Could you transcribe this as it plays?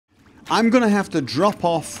I'm going to have to drop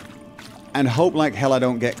off and hope like hell I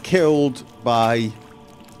don't get killed by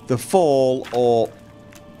the fall or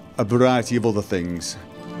a variety of other things.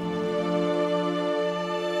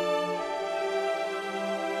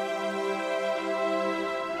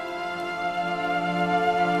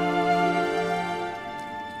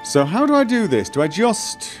 So how do I do this? Do I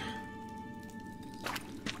just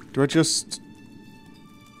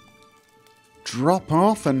drop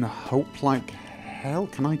off and hope like hell?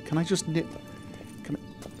 Can I just nip? Can I?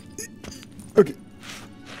 Okay.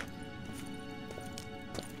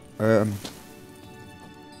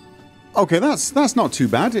 Okay, that's not too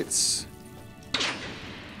bad. It's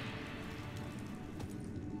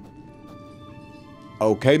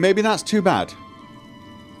okay. Maybe that's too bad.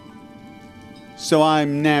 So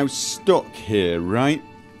I'm now stuck here, right?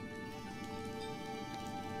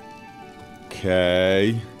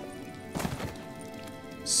 Okay.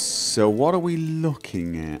 So what are we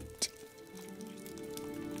looking at?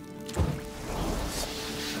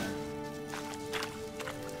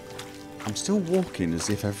 I'm still walking as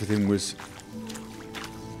if everything was...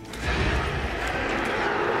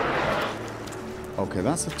 Okay,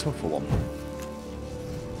 that's a tougher one.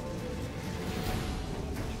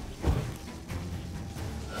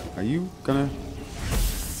 Are you gonna...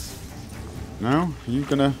 No? Are you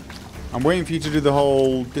gonna... I'm waiting for you to do the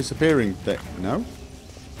whole disappearing thing. No?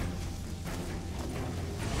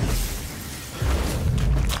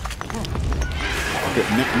 Okay,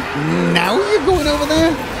 now you're going over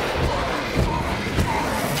there?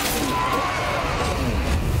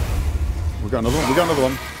 We got another one. We got another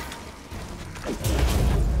one.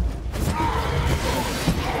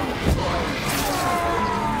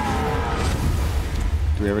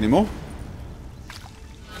 Do we have any more?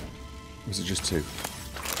 Or is it just two?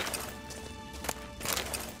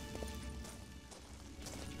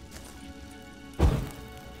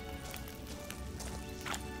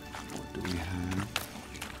 What do we have?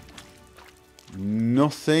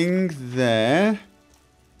 Nothing there.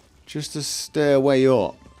 Just a stairway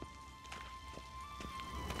up.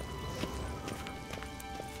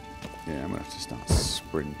 Yeah, I'm gonna have to start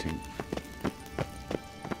sprinting.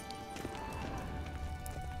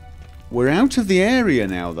 We're out of the area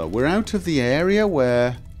now, though. We're out of the area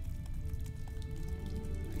where...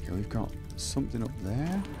 Okay, we've got something up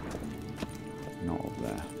there. Not up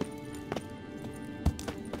there.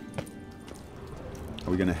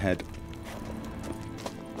 Are we going to head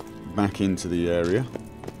back into the area?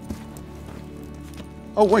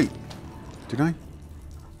 Oh, wait. Did I?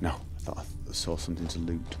 No. I thought I saw something to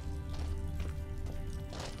loot.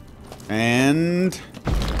 And...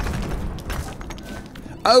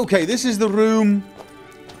 Okay, this is the room.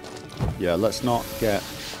 Yeah, let's not get...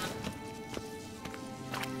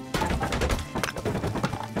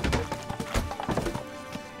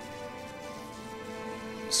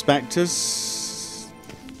 Spectres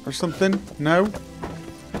or something? No?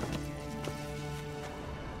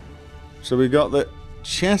 So we got the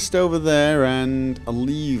chest over there and a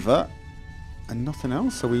lever and nothing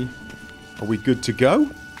else. Are we good to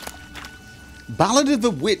go? Ballad of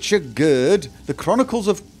the Witcher Gerd, The Chronicles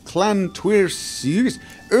of Clan Trespassers,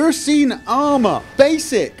 Ursine armor,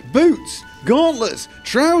 basic, boots, gauntlets,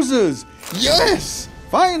 trousers. Yes!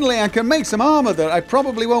 Finally, I can make some armor that I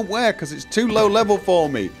probably won't wear because it's too low level for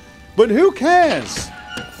me. But who cares?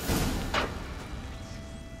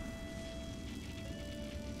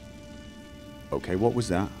 Okay, what was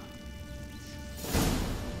that?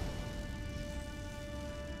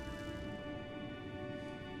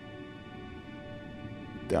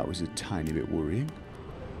 That was a tiny bit worrying.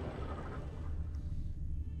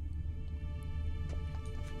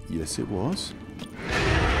 Yes, it was.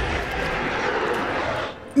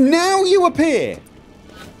 Now you appear!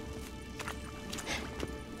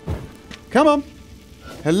 Come on.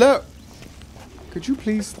 Hello. Could you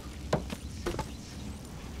please...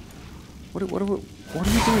 What are you doing?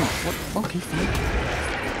 What? Okay, fine.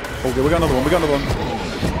 Okay, we got another one. We got another one.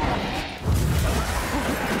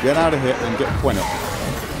 Get out of here and get Quinn up.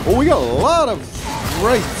 Oh, we got a lot of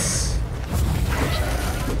wraiths.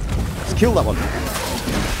 Let's kill that one.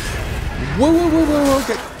 Whoa, whoa, whoa, whoa, whoa.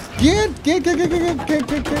 Get.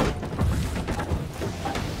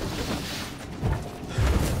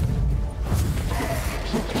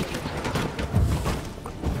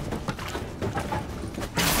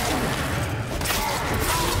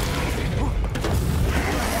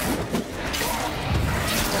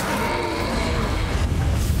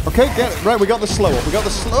 Okay, get it. Right, we got the slow up. We got the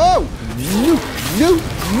slow. No.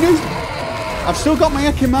 I've still got my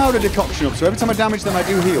Ekimara decoction up, so every time I damage them, I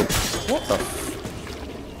do heal. What the?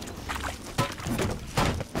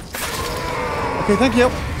 Okay, thank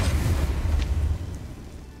you.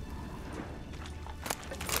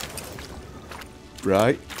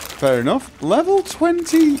 Right, fair enough. Level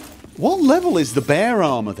 20. What level is the bear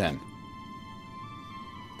armor then?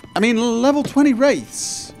 I mean, level 20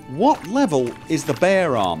 wraiths. What level is the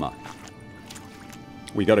bear armor?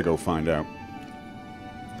 We gotta go find out.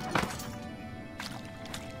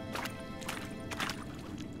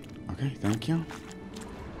 Okay, thank you.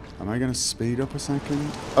 Am I gonna speed up a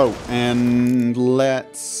second? Oh, and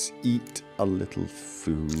let's eat a little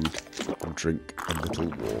food and drink a little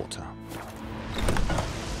water.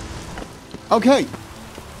 Okay,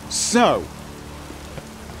 so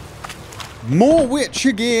more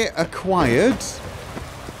Witcher gear acquired.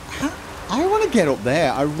 I want to get up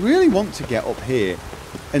there. I really want to get up here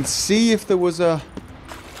and see if there was a...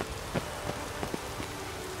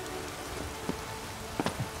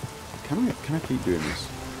 Can I keep doing this?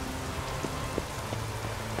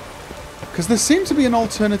 Because there seems to be an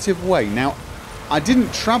alternative way. Now, I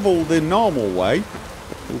didn't travel the normal way.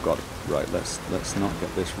 Oh god. Right, let's not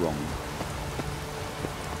get this wrong.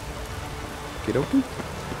 Get open.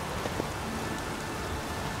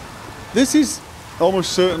 This is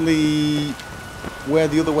almost certainly where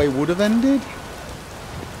the other way would have ended.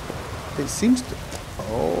 It seems to...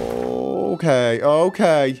 Okay,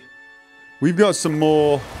 okay. We've got some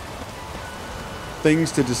more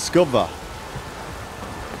things to discover.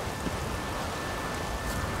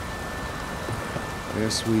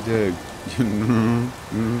 Yes, we do.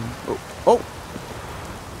 Oh!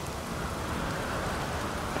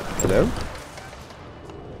 Hello?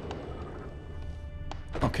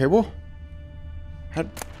 Okay, well... I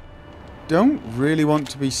don't really want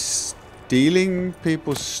to be stealing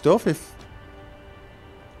people's stuff if...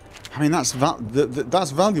 I mean, that's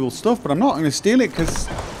that's valuable stuff, but I'm not going to steal it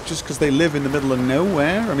just because they live in the middle of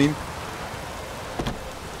nowhere. I mean...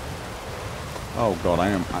 Oh god, I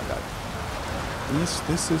am...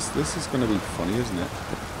 This is going to be funny, isn't it?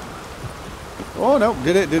 Oh no,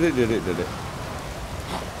 did it.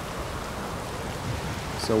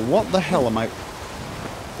 So what the hell am I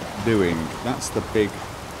doing? That's the big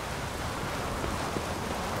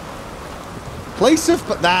place of...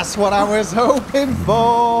 That's what I was hoping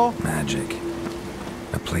for! Magic.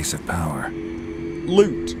 A place of power.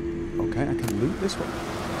 Loot. Okay, I can loot this one.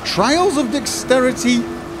 Trials of Dexterity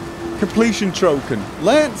Completion Token.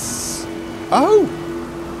 Let's... Oh!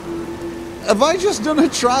 Have I just done a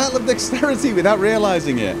trial of dexterity without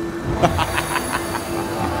realizing it?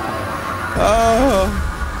 Oh!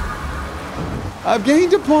 I've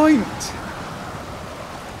gained a point!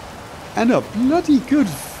 And a bloody good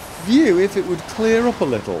view if it would clear up a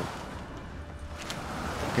little.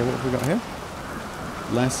 Okay, what have we got here?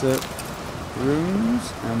 Lesser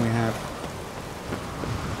runes, and we have...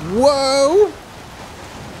 Whoa!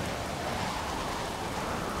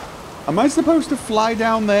 Am I supposed to fly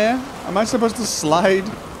down there? Am I supposed to slide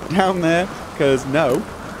down there? Because no.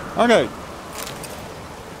 Okay.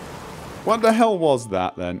 What the hell was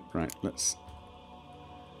that then? Right, let's...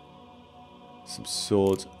 Some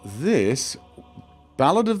swords. This...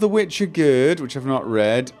 Ballad of the Witcher Gerd, which I've not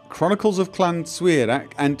read. Chronicles of Clan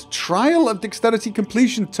Suirak. And Trial of Dexterity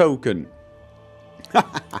Completion Token.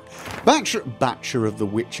 Batcher of the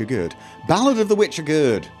Witcher Gerd. Ballad of the Witcher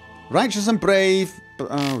Gerd. Righteous and brave...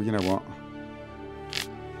 Oh, you know what?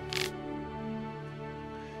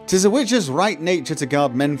 'Tis a witcher's right nature to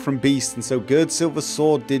guard men from beasts, and so Gerd's silver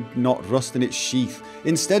sword did not rust in its sheath.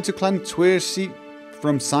 Instead, to clan Twersi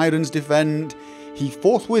from sirens defend, he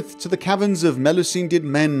forthwith to the caverns of Melusine did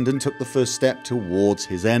mend, and took the first step towards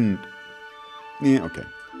his end. Yeah, okay.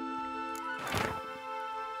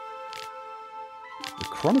 The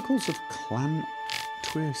Chronicles of Clan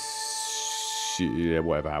Twersi. Yeah,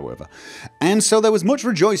 whatever. And so there was much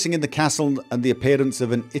rejoicing in the castle and the appearance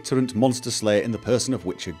of an iterant monster slayer in the person of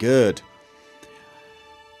Witcher Gerd.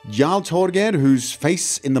 Jarl Torgeir, whose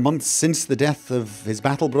face in the months since the death of his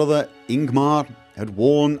battle brother Ingmar had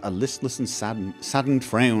worn a listless and saddened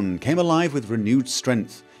frown, came alive with renewed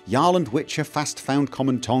strength. Jarl and Witcher fast found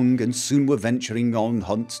common tongue, and soon were venturing on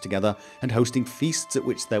hunts together and hosting feasts at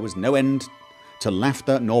which there was no end to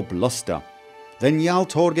laughter nor bluster. Then Jarl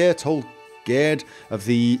Torgeir told Gerd of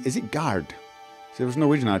the... Is it Gard? So there was no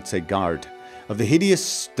reason I'd say Gard. Of the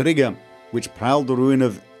hideous Striga, which prowled the ruin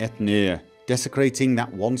of Etnir, desecrating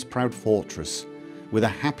that once proud fortress, where the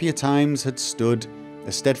happier times had stood,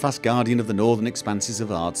 a steadfast guardian of the northern expanses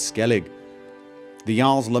of Ard Skellig. The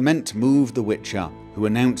Jarl's lament moved the Witcher, who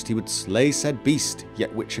announced he would slay said beast,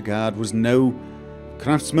 yet Witchergard was no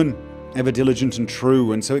craftsman, ever diligent and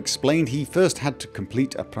true, and so explained he first had to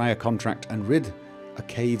complete a prior contract and rid a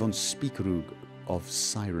cave on Spikerug of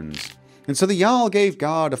sirens. And so the Jarl gave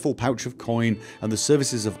Gard a full pouch of coin and the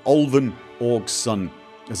services of Olven, Org's son,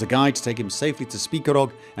 as a guide to take him safely to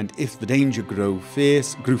Speakerog, and if the danger grew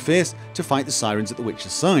fierce, to fight the sirens at the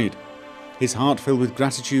Witcher's side. His heart filled with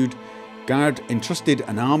gratitude, Gard entrusted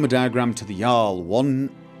an armour diagram to the Jarl, one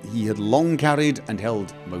he had long carried and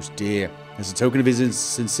held most dear, as a token of his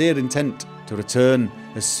sincere intent to return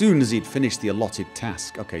as soon as he'd finished the allotted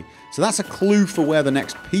task. Okay, so that's a clue for where the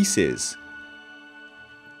next piece is.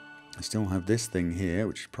 I still have this thing here,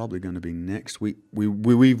 which is probably going to be next.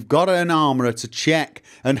 We've got an armourer to check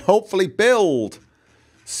and hopefully build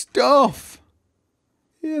stuff.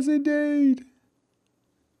 Yes, indeed.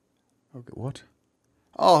 Okay, what?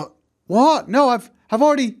 Oh, what? No, I've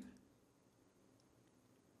already.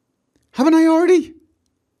 Haven't I already?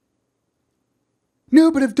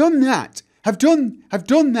 No, but I've done that. I've done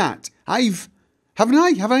that. Haven't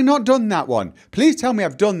I? Have I not done that one? Please tell me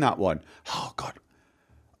I've done that one. Oh, God.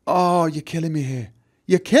 Oh, you're killing me here.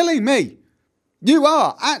 You're killing me. You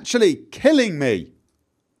are actually killing me.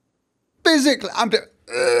 Physically, I'm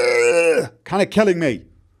kind of killing me.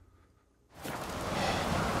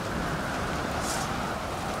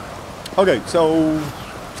 Okay, so...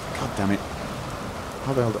 God damn it.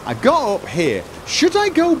 How the hell I got up here. Should I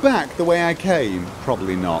go back the way I came?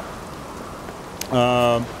 Probably not.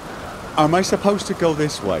 Am I supposed to go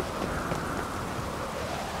this way?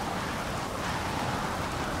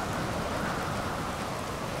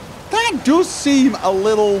 That does seem a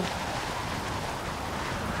little...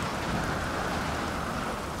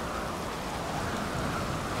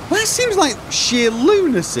 That seems like sheer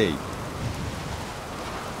lunacy.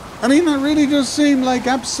 I mean, that really does seem like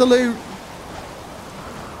absolute...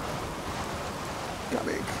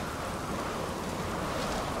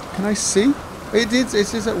 Can I see? It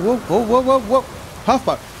is a... Whoa, whoa, whoa, whoa, whoa. Half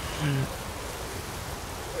pipe.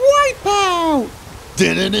 Wipe out!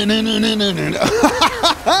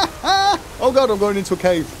 Oh God, I'm going into a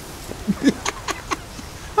cave.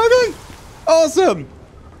 Okay. Awesome.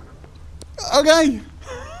 Okay.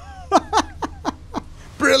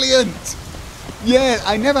 Brilliant. Yeah,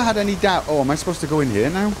 I never had any doubt. Oh, am I supposed to go in here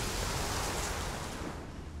now?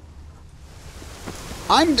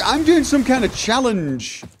 I'm doing some kind of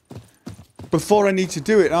challenge before I need to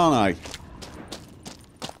do it, aren't I?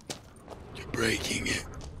 You're breaking it.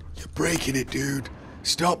 You're breaking it, dude.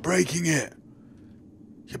 Stop breaking it.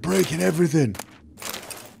 You're breaking everything.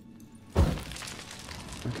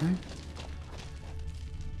 Okay.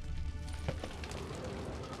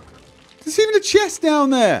 There's even a chest down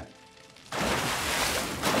there.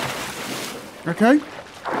 Okay.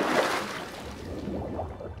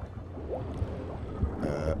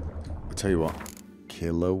 I'll tell you what.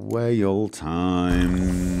 Kill away all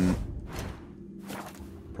time.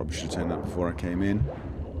 Probably should have turned that before I came in.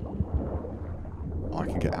 Oh, I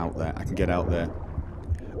can get out there. I can get out there.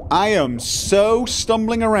 I am so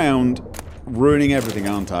stumbling around, ruining everything,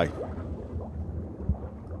 aren't I?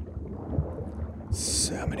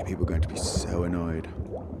 So many people are going to be so annoyed.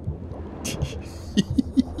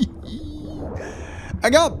 I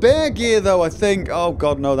got bear gear though, I think. Oh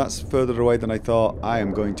God, no, that's further away than I thought. I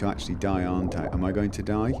am going to actually die, aren't I? Am I going to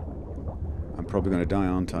die? I'm probably going to die,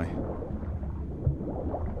 aren't I?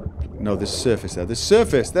 No, there's surface there. There's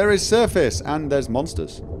surface! There is surface! And there's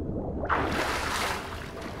monsters.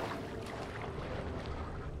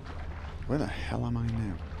 Where the hell am I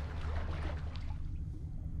now?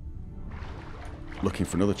 Looking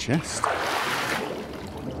for another chest.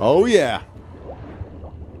 Oh yeah!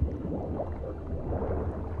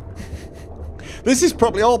 This is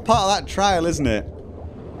probably all part of that trial, isn't it?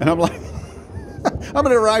 And I'm like... I'm going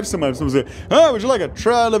to arrive somewhere and someone's like, oh, would you like a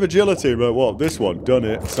trial of agility? But what? This one. Done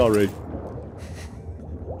it. Sorry.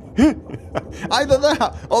 Either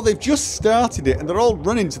that, or they've just started it and they're all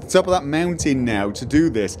running to the top of that mountain now to do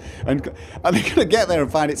this. And they're going to get there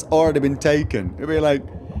and find it's already been taken. It'll be like,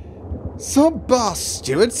 some boss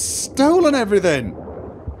steward's stolen everything.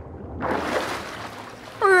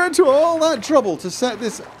 I went to all that trouble to set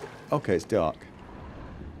this... Okay, it's dark.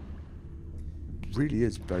 It really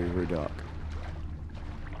is very, very dark.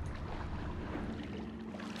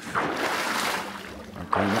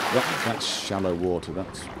 Okay, that's shallow water.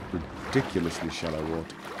 That's ridiculously shallow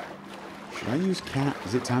water. Should I use cat?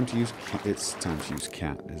 Is it time to use cat? It's time to use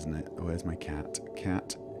cat, isn't it? Oh, where's my cat?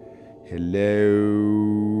 Cat.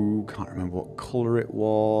 Hello. Can't remember what colour it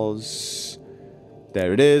was.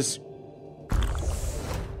 There it is.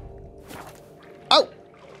 Oh!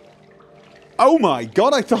 Oh my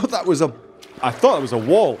God! I thought that was a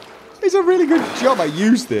wall. It's a really good job I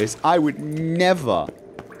used this. I would never,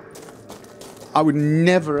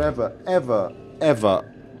 ever, ever,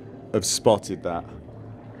 ever have spotted that.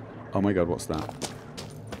 Oh my God, what's that?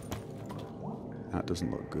 That doesn't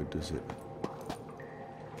look good, does it?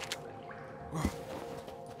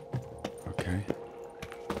 Okay.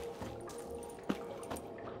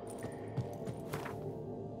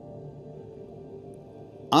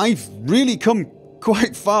 I've really come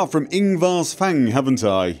quite far from Ingvar's Fang, haven't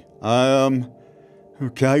I?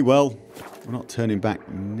 Okay, well, we're not turning back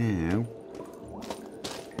now.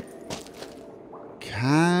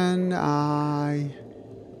 Can I...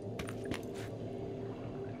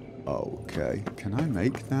 Okay, can I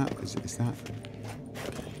make that? Is that...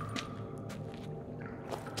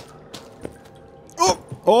 Oh!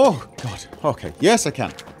 Oh, God. Okay, yes I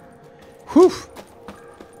can. Whew!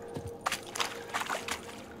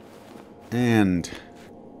 And...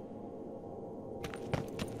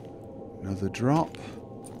 another drop.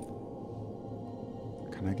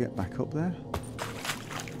 Can I get back up there?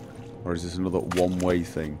 Or is this another one-way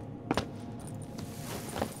thing?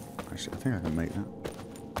 Actually, I think I can make that.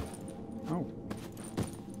 Oh.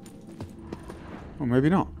 Oh, maybe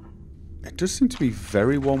not. It does seem to be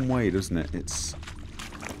very one-way, doesn't it? It's...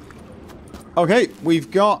 Okay, we've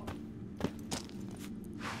got...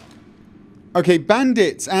 Okay,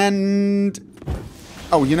 bandits and...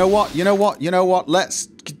 Oh, you know what? You know what? You know what? Let's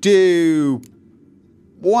do...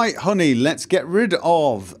 white honey. Let's get rid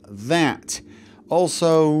of that.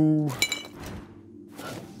 Also...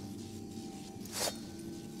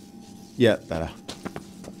 Yeah, better.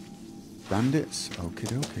 Bandits? Okie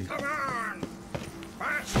dokie.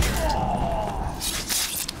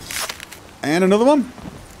 And another one.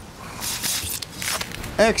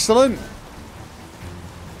 Excellent.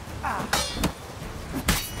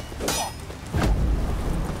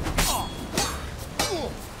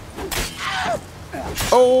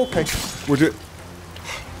 Okay. We'll do it.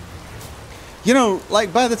 You know,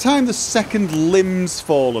 like by the time the second limb's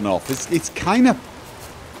fallen off, it's kind of...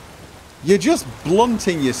 You're just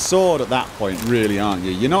blunting your sword at that point, really, aren't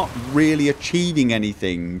you? You're not really achieving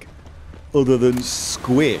anything other than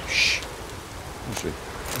squish. Actually,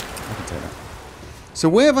 I can take that. So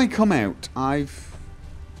where have I come out? I've...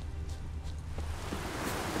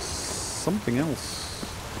 something else.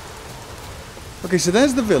 Okay, so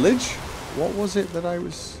there's the village. What was it that I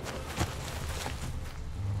was...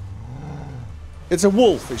 It's a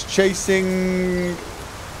wolf. It's chasing...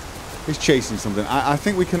 It's chasing something. I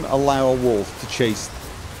think we can allow a wolf to chase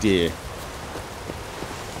deer.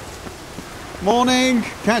 Morning!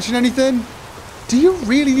 Catching anything? Do you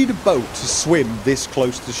really need a boat to swim this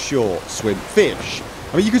close to shore? Fish?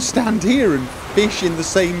 I mean, you could stand here and fish in the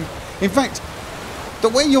same... In fact, the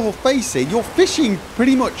way you're facing, you're fishing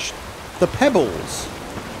pretty much the pebbles.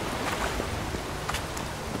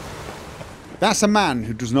 That's a man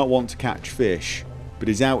who does not want to catch fish, but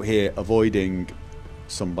is out here avoiding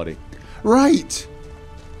somebody. Right.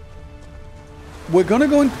 We're going to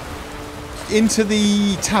go into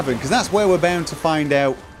the tavern, because that's where we're bound to find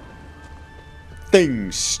out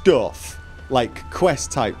things, stuff. Like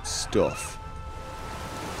quest-type stuff.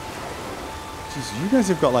 Jeez, you guys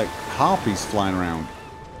have got, like, harpies flying around.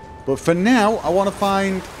 But for now, I want to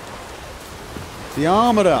find the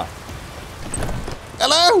armourer.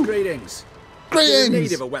 Hello! Greetings. Greetings! In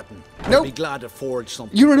need of a weapon. Nope. I'd be glad to forge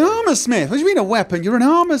something. You're an armour smith. What do you mean a weapon? You're an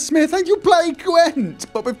armour smith and you play Gwent.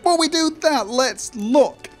 But before we do that, let's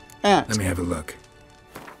look at... Let me have a look.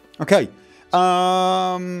 Okay.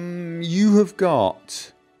 You have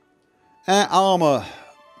got... armour.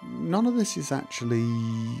 None of this is actually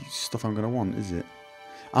stuff I'm going to want, is it?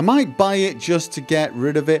 I might buy it just to get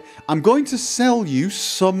rid of it. I'm going to sell you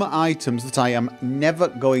some items that I am never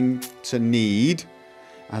going to need,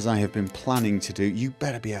 as I have been planning to do. You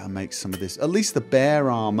better be able to make some of this. At least the bear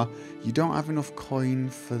armor. You don't have enough coin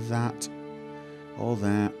for that. Or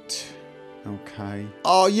that. Okay.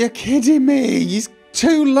 Oh, you're kidding me. He's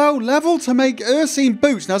too low level to make Ursine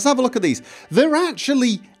boots. Now, let's have a look at these. They're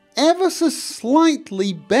actually ever so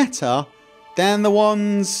slightly better than the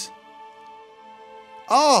ones...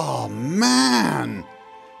 Oh, man.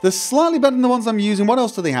 They're slightly better than the ones I'm using. What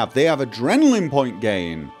else do they have? They have adrenaline point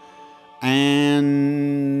gain.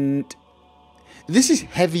 And this is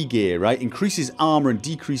heavy gear, right? Increases armor and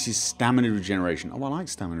decreases stamina regeneration. Oh, I like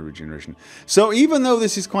stamina regeneration. So even though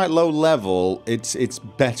this is quite low level, it's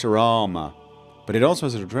better armor. But it also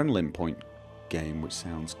has an adrenaline point gain, which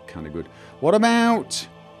sounds kind of good. What about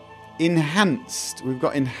enhanced? We've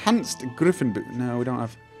got enhanced griffin boot. No, we don't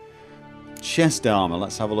have chest armor.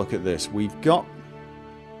 Let's have a look at this. We've got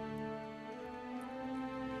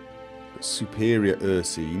superior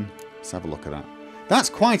Ursine. Let's have a look at that. That's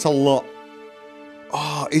quite a lot.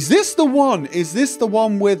 Oh, is this the one? Is this the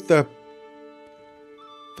one with the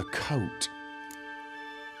coat?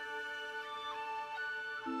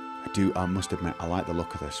 I must admit, I like the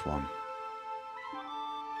look of this one.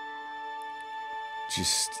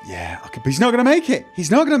 Just, yeah. Okay, but he's not going to make it. He's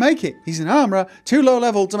not going to make it. He's an armourer. Too low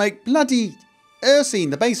level to make bloody Ursine,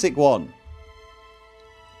 the basic one.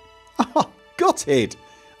 Oh, gutted.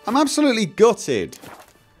 I'm absolutely gutted.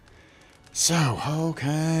 So,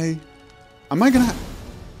 okay. Am I going to...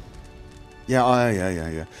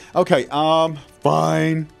 Yeah. Okay,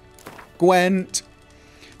 fine. Gwent.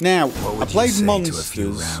 Now, I played monsters. To a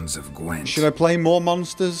few rounds of Gwent? Should I play more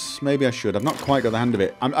monsters? Maybe I should. I've not quite got the hang of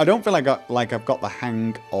it. I don't feel like I've got the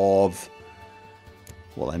hang of...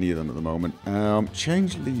 Well, any of them at the moment.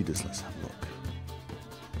 Change leaders. Let's have a look.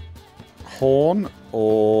 Horn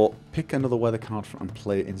or pick another weather card and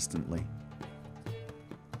play it instantly.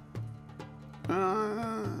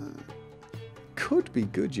 Could be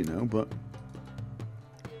good, you know, but...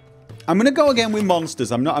 I'm going to go again with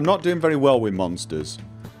monsters. I'm not doing very well with monsters.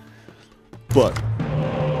 But...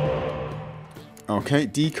 Okay,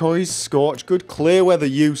 decoys, scorch, good. Clear weather,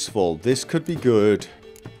 useful. This could be good.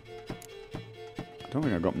 I don't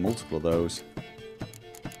think I've got multiple of those.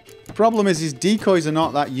 The problem is decoys are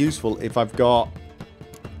not that useful if I've got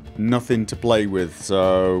nothing to play with,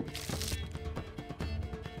 so...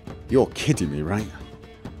 You're kidding me, right?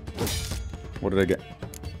 What did I get?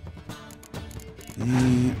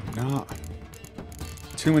 Nah.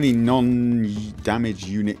 Too many non-damage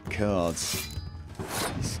unit cards.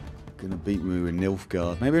 He's gonna beat me with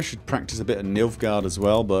Nilfgaard. Maybe I should practice a bit of Nilfgaard as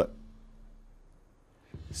well, but...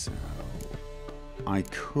 So... I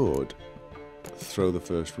could throw the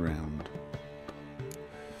first round.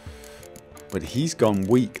 But he's gone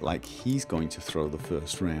weak, like he's going to throw the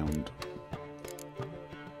first round.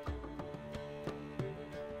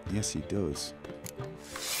 Yes, he does.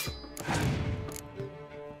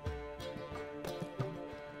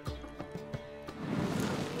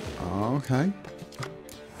 Okay.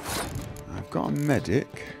 I've got a medic.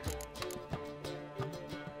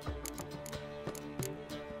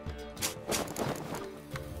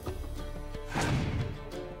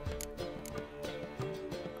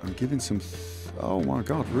 I'm giving some... Oh my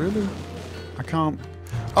god, really? I can't...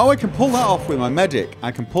 Oh, I can pull that off with my medic.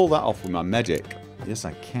 I can pull that off with my medic. Yes,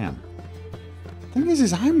 I can. The thing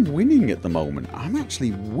is I'm winning at the moment. I'm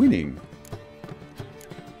actually winning.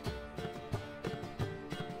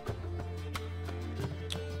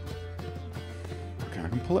 Okay, I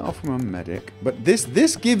can pull it off with my medic. But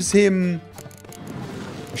this gives him...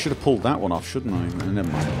 I should have pulled that one off, shouldn't I? Never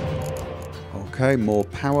mind. Okay, more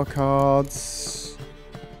power cards.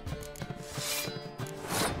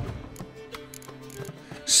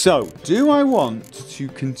 So, do I want to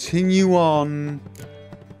continue on...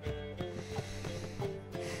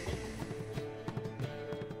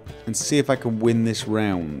 and see if I can win this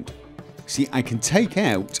round? See, I can take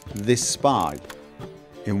out this spy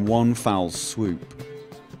in one foul swoop.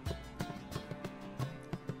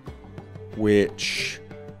 Which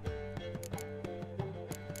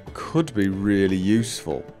could be really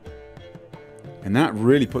useful. And that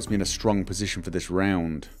really puts me in a strong position for this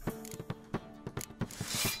round.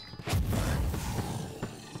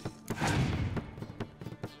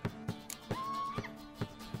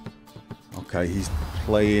 Okay, he's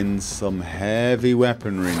playing some heavy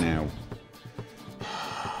weaponry now.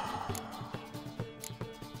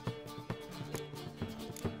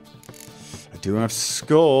 I do have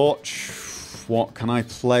Scorch. What can I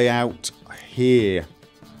play out here?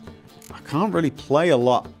 I can't really play a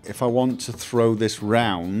lot if I want to throw this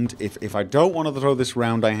round. If I don't want to throw this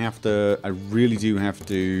round, I really do have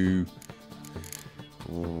to...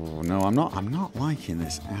 Oh, no, I'm not liking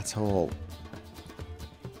this at all.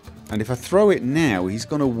 And if I throw it now, he's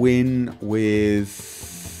going to win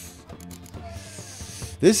with...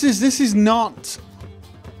 This is not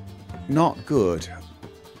good.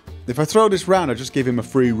 If I throw this round, I just give him a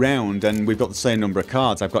free round, and we've got the same number of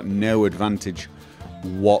cards. I've got no advantage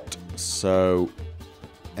whatsoever.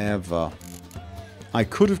 I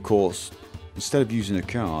could, of course, instead of using a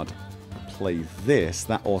card, play this.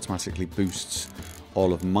 That automatically boosts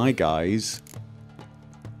all of my guys.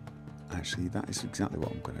 Actually, that is exactly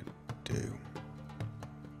what I'm going to do.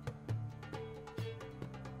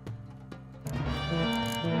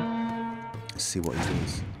 Let's see what he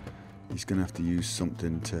does. He's going to have to use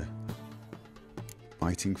something to...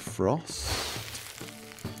 Biting Frost?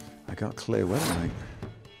 I got clear weather, mate.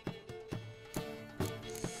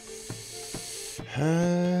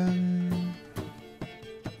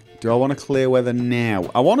 Do I want to clear weather now?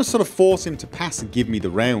 I want to sort of force him to pass and give me the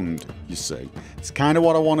round, you see. It's kind of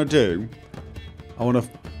what I want to do. I want to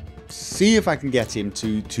see if I can get him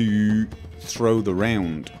to throw the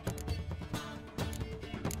round.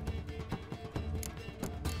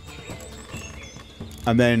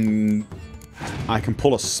 And then I can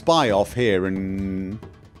pull a spy off here and...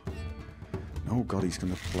 Oh god, he's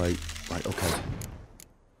going to play... Right, okay.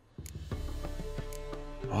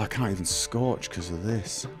 Oh, I can't even scorch because of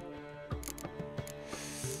this.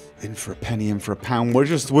 In for a penny, in for a pound. We're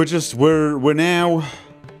now...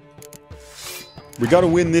 We got to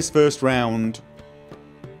win this first round.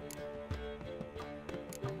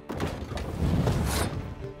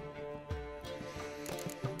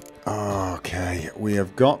 Okay, we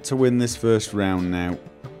have got to win this first round now.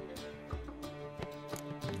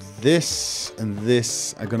 This and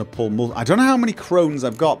this are going to pull... I don't know how many crones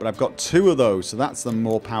I've got, but I've got 2 of those, so that's the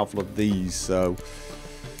more powerful of these, so...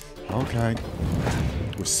 Okay.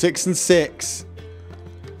 We're 6 and 6.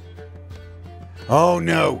 Oh,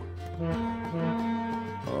 no!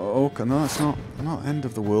 Oh, okay, no, that's not end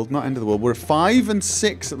of the world, not end of the world. We're 5 and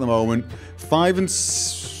 6 at the moment. 5 and...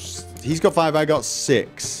 He's got 5, I got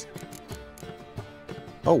 6.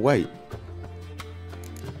 Oh, wait.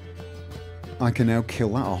 I can now kill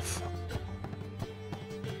that off.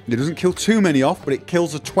 It doesn't kill too many off, but it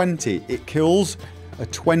kills a 20. It kills a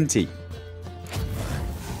 20.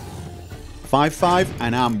 5-5,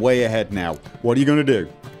 and I'm way ahead now. What are you going to do?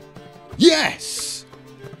 Yes!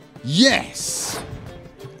 Yes!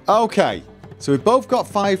 Okay. So we've both got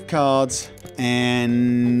 5 cards,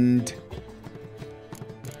 and...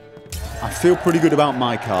 I feel pretty good about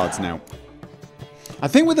my cards now. I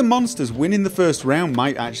think with the monsters, winning the first round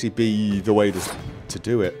might actually be the way to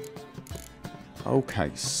do it. Okay,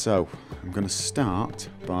 so I'm going to start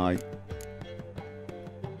by...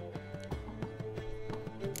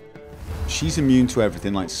 She's immune to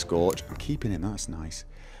everything like Scorch. I'm keeping him, that's nice.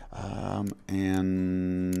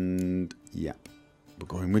 And... yeah, we're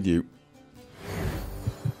going with you.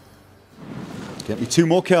 Get me 2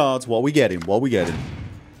 more cards. What are we getting? What are we getting?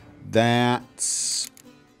 That's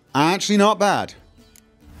actually not bad.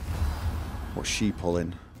 What's she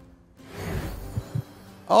pulling?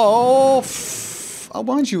 Oh, oh,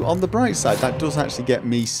 mind you, on the bright side, that does actually get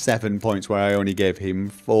me 7 points where I only gave him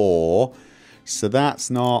 4. So that's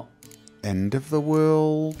not end of the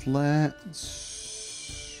world.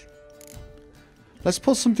 Let's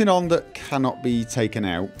put something on that cannot be taken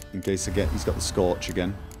out in case he's got the Scorch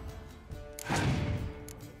again.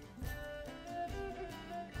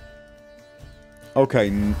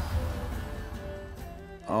 Okay.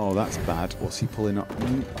 Oh, that's bad. What's he pulling up?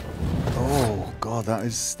 Oh god,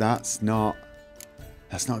 that's not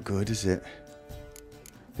good, is it?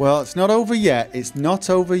 Well, it's not over yet. It's not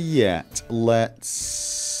over yet.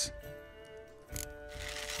 Let's...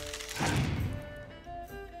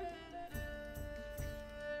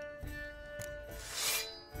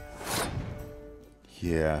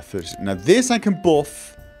 Yeah, 30. Now this I can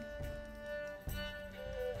buff.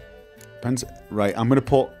 Right, I'm going to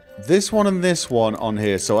put this one and this one on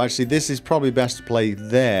here. So actually this is probably best to play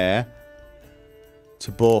there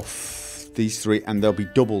to buff these 3, and they'll be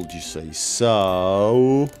doubled, you see.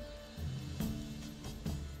 So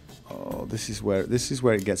oh, this is where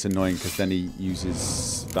it gets annoying, because then he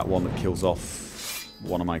uses that one that kills off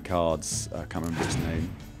one of my cards. I can't remember its name.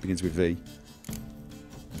 Begins with V.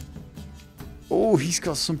 Oh, he's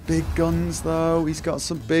got some big guns though. He's got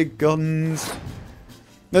some big guns.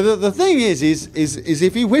 Now, the thing is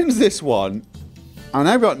if he wins this one, and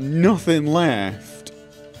I've got nothing left,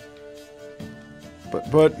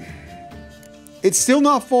 but it's still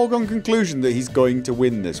not a foregone conclusion that he's going to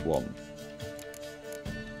win this one.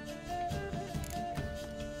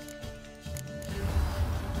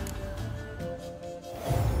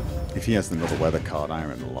 If he has another weather card, I am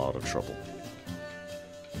in a lot of trouble.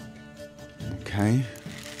 Okay.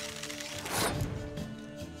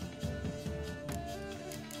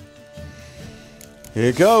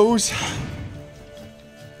 Here goes.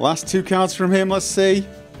 Last 2 cards from him, let's see.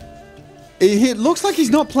 It looks like he's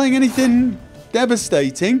not playing anything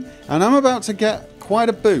devastating, and I'm about to get quite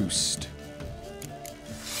a boost.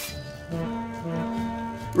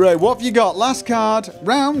 Right, what have you got? Last card.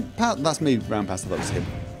 Round pass. That's me. Round pass. That was him.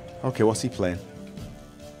 Okay, what's he playing?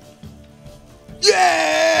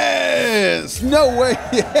 Yes! No way!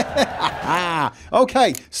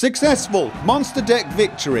 Okay, successful. Monster deck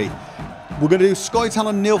victory. We're going to do Scoia'tael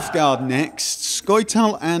and Nilfgaard next.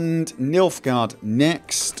 Scoia'tael and Nilfgaard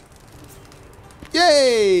next.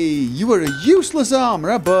 Yay! You were a useless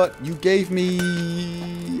armourer, but you gave me...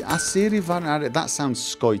 Asiri Van... That sounds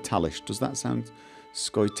Scoia'taelish. Does that sound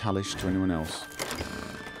Scoia'taelish to anyone else?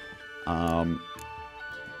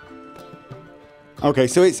 Okay,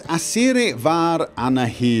 so it's Asiri Var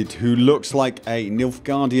Anahid, who looks like a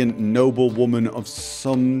Nilfgaardian noblewoman of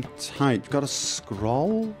some type. Got a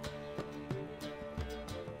scroll?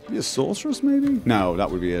 Be a sorceress, maybe? No,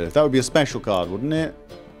 that would be a special card, wouldn't it?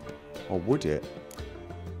 Or would it?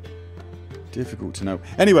 Difficult to know.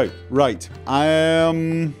 Anyway, right.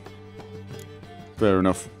 Fair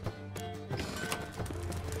enough.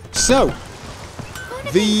 So,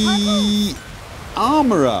 the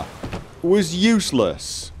armourer was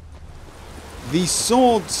useless. The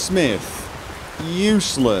swordsmith,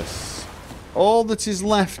 useless. All that is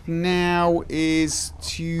left now is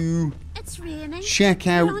to check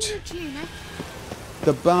out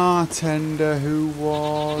the bartender who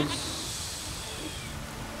was...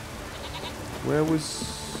 Where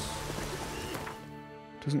was...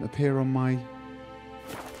 Doesn't appear on my...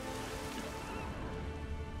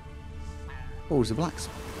 Oh, it was a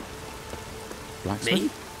blacksmith. Me?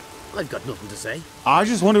 I've got nothing to say. I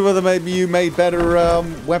just wondered whether maybe you made better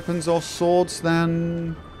weapons or swords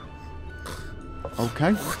than...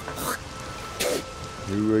 Okay.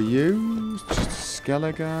 Who are you?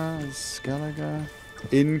 Skelliger.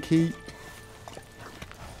 Innkeep.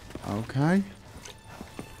 Okay.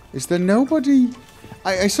 Is there nobody...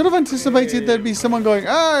 I sort of anticipated there'd be someone going,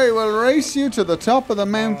 "Hey, we'll race you to the top of the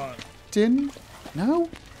mountain." No?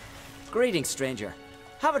 Greetings, stranger.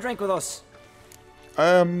 Have a drink with us.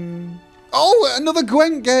 Oh, another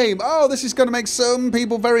Gwent game. Oh, this is going to make some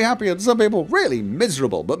people very happy and some people really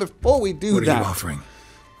miserable. But before we do What that... are you offering?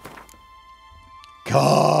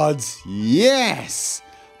 Cards. Yes.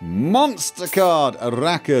 Monster card.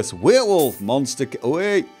 Arrakis. Werewolf. Monster... Oh,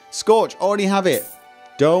 wait. Scorch. Already have it.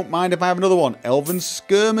 Don't mind if I have another one. Elven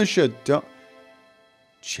Skirmisher.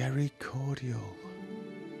 Cherry Cordial.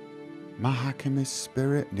 Mahakim's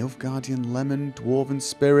Spirit, Nilfgaardian Lemon, Dwarven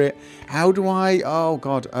Spirit. How do I... Oh,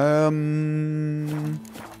 God.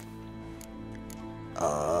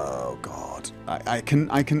 Oh, God. I can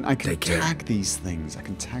tag these things. I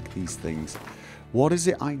can tag these things. What is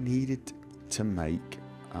it I needed to make?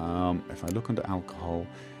 If I look under alcohol,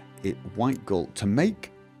 white gold. To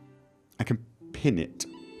make, I can pin it.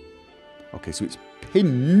 Okay, so it's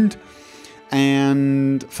pinned.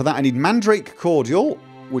 And for that, I need Mandrake Cordial,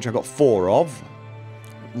 which I've got 4 of.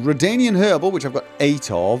 Redanian Herbal, which I've got 8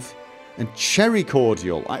 of. And Cherry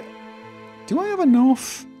Cordial. Do I have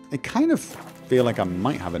enough? I kind of feel like I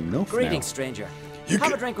might have enough Greetings, now. stranger. You have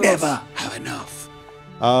can a drink with never us. have enough.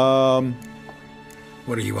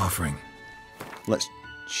 What are you offering? Let's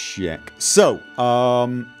check. So,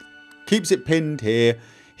 keeps it pinned here.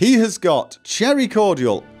 He has got Cherry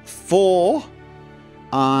Cordial 4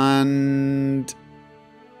 and...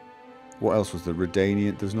 What else was there?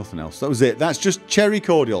 Redanian? There's nothing else. That was it. That's just Cherry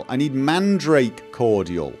Cordial. I need Mandrake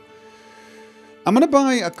Cordial. I'm going to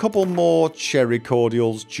buy a couple more Cherry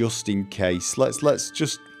Cordials just in case. Let's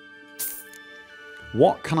just...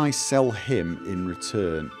 What can I sell him in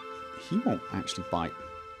return? He won't actually buy...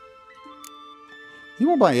 He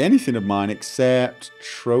won't buy anything of mine except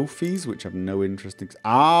trophies, which have no interest in...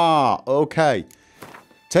 Ah, okay.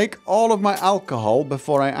 Take all of my alcohol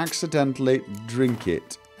before I accidentally drink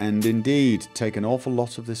it. And indeed, take an awful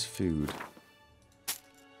lot of this food.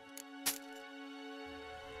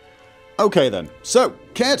 Okay then. So,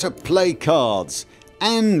 care to play cards?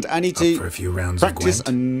 And I need to for a few rounds practice of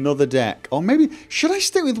another deck. Or maybe, should I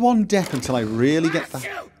stick with one deck until I really get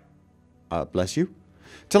the... bless you.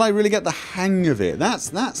 Till I really get the hang of it. That's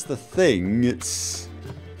the thing. It's...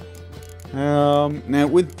 now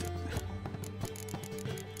with...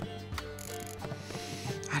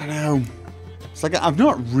 I don't know. It's like I've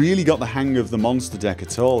not really got the hang of the monster deck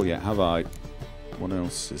at all yet, have I? What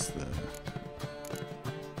else is there?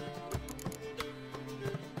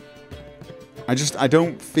 I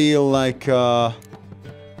don't feel like...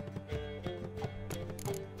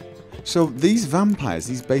 So these vampires,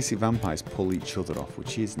 these basic vampires pull each other off,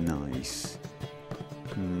 which is nice.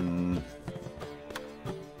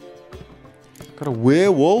 Got a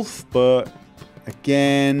werewolf, but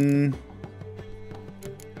again...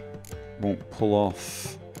 won't pull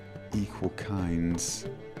off equal kinds.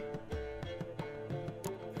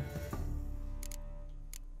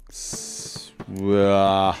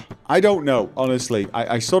 I don't know, honestly.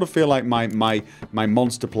 I sort of feel like my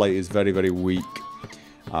monster play is very, very weak.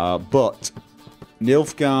 But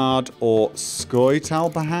Nilfgaard or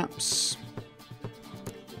Squished, perhaps?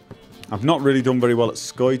 I've not really done very well at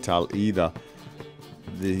Squished either.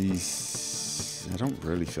 These... I don't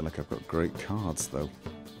really feel like I've got great cards, though.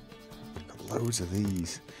 Loads of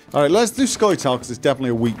these. Alright, let's do Squished because it's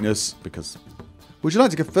definitely a weakness. Because... Would you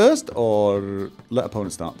like to go first or let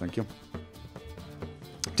opponent start? Thank you.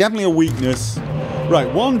 Definitely a weakness. Right,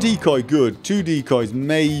 1 decoy, good. 2 decoys,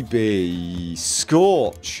 maybe.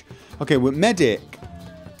 Scorch. Okay, with Medic.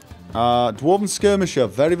 Dwarven Skirmisher.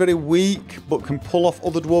 Very, very weak, but can pull off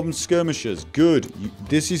other Dwarven Skirmishers. Good.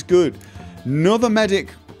 This is good. Another medic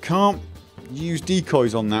can't use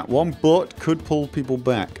decoys on that one, but could pull people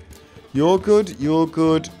back. You're good. You're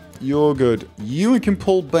good. You're good. You can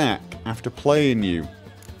pull back after playing you.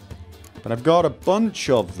 But I've got a bunch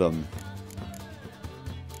of them.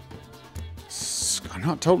 I'm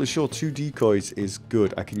not totally sure 2 decoys is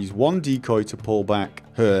good. I can use 1 decoy to pull back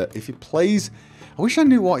her. If he plays... I wish I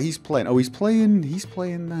knew what he's playing. Oh, he's playing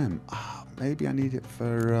them. Ah, maybe I need it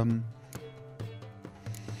for...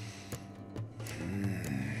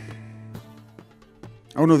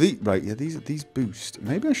 Oh, no, right, yeah, these boost.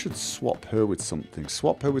 Maybe I should swap her with something.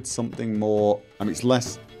 Swap her with something more... I mean, it's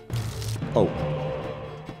less... Oh.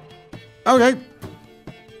 Okay.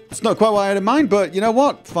 It's not quite what I had in mind, but you know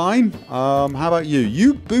what? Fine. How about you?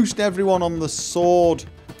 You boost everyone on the sword.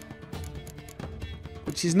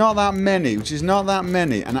 Which is not that many.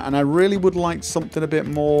 And I really would like something a bit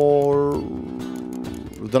more...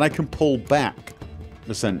 that I can pull back,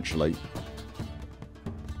 essentially.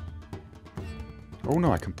 Oh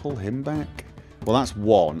no, I can pull him back. Well, that's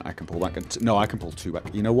 1 I can pull back. No, I can pull 2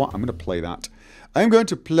 back. You know what? I'm going to play that. I'm going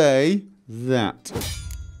to play that.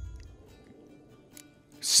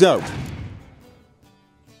 So.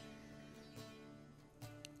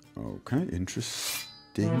 Okay,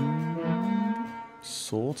 interesting.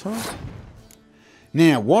 Sort of.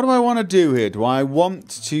 Now, what do I want to do here? Do I want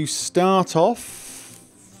to start off...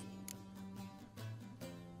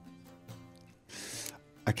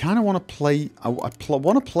 I kind of want to play... I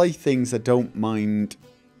want to play things I don't mind...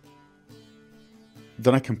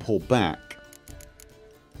 that I can pull back.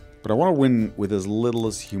 But I want to win with as little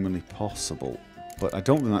as humanly possible. But I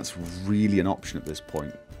don't think that's really an option at this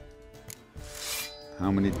point.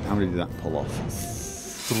 How many did that pull off?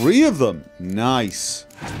 3 of them! Nice!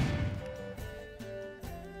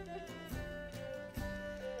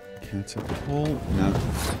 Catapult. Now,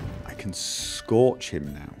 I can scorch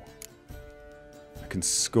him now. I can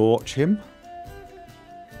scorch him.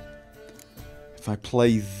 If I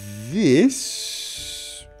play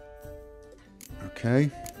this...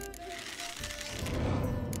 Okay.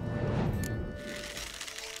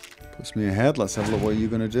 Puts me ahead. Let's have a look what you're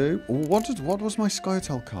going to do. Oh, what was my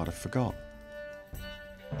Skytel card? I forgot.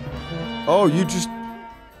 Oh, you just...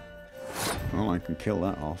 Well, I can kill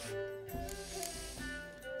that off.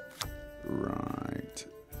 Right.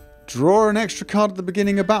 Draw an extra card at the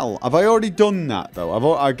beginning of battle. Have I already done that,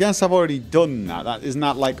 though? I guess I've already done that. Isn't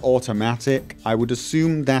that, like, automatic? I would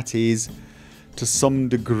assume that is, to some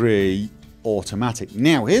degree, automatic.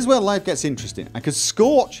 Now, here's where life gets interesting. I could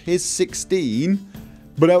scorch his 16...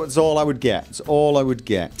 But that's all I would get. It's all I would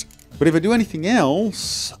get. But if I do anything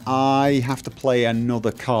else, I have to play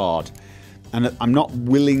another card. And I'm not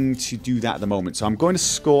willing to do that at the moment. So I'm going to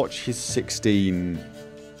scorch his 16.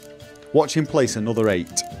 Watch him place another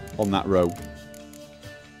 8 on that row.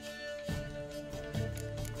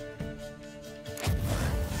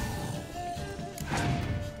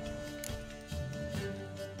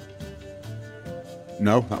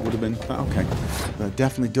 No, that would have been... Okay. That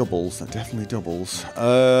definitely doubles. That definitely doubles.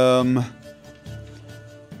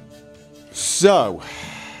 So.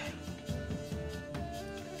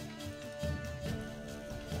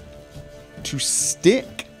 To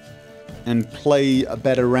stick and play a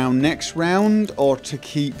better round next round, or to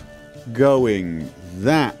keep going?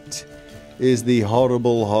 That is the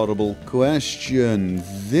horrible, horrible question.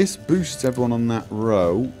 This boosts everyone on that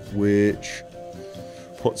row, which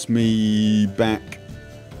puts me back.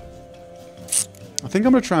 I think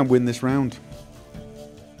I'm going to try and win this round.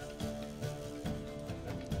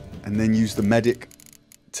 And then use the medic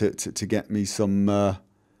to get me some...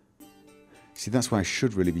 See, that's why I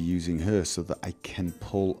should really be using her, so that I can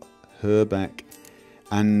pull her back.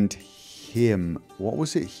 And him. What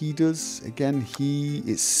was it he does? Again,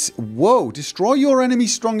 it's... Whoa! Destroy your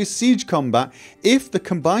enemy's strongest siege combat if the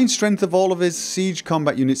combined strength of all of his siege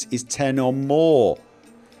combat units is 10 or more.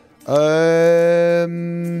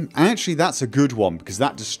 Actually, that's a good one, because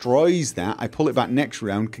that destroys that. I pull it back next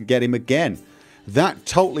round, can get him again. That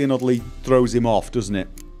totally and utterly throws him off, doesn't it?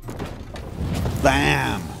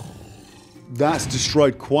 Bam! That's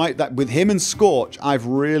destroyed quite that. With him and Scorch, I've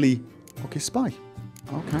really... Okay, Spy.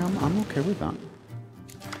 Okay, I'm okay with that.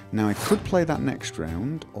 Now, I could play that next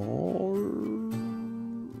round, or...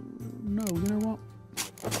 No, you know what?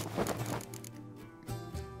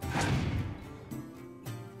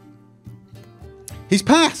 He's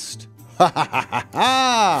passed! Ha ha ha ha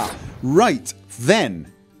ha! Right,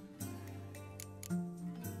 then.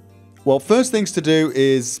 Well, first things to do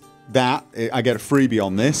is that. I get a freebie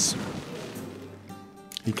on this.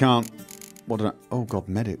 He can't What did I... Oh, God,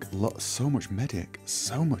 medic. So much medic.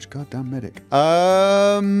 So much goddamn medic.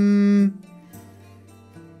 I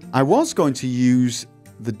was going to use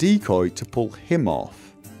the decoy to pull him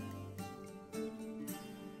off.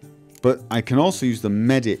 But I can also use the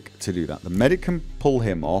medic to do that. The medic can pull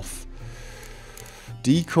him off.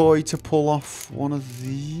 Decoy to pull off one of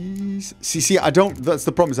these. See, I don't... That's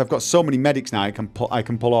the problem, is I've got so many medics now. I can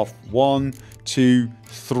pull off 1, 2,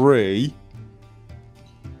 3...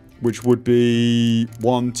 Which would be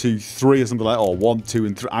 1, 2, 3 or something like that. Or 1, 2,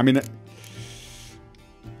 and 3. I mean...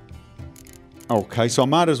 Okay, so I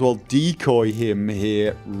might as well decoy him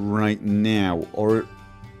here right now. Or...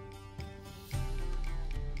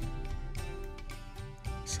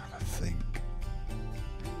 Let's have a think.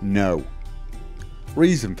 No.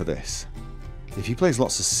 Reason for this. If he plays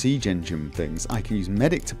lots of siege engine things, I can use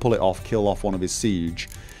medic to pull it off, kill off one of his siege...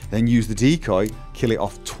 Then use the decoy, kill it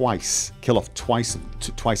off twice. Kill off twice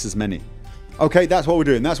as many. Okay, that's what we're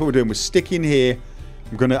doing. That's what we're doing. We're sticking here.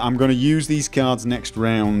 I'm gonna use these cards next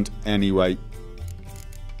round anyway.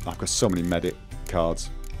 I've got so many medic cards.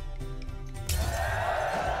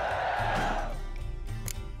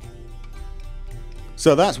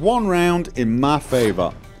 So that's one round in my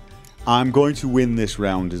favour. I'm going to win this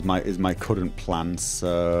round is my current plan.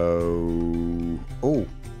 So... Oh.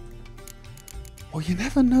 Well, you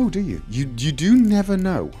never know, do you? You do never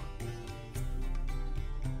know.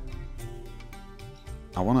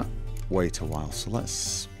 I want to wait a while, so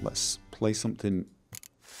let's play something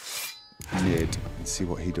mid and see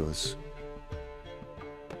what he does.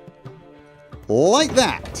 Like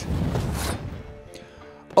that.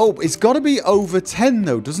 Oh, it's got to be over 10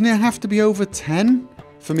 though, doesn't it have to be over 10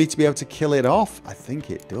 for me to be able to kill it off? I think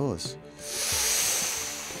it does.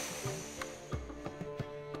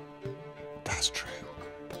 That's true.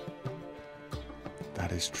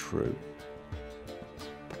 That is true.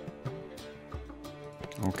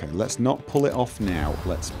 Okay, let's not pull it off now.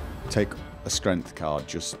 Let's take a strength card.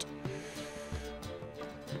 Just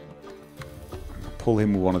pull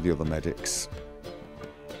him with one of the other medics.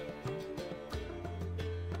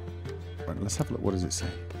 Right, let's have a look. What does it say?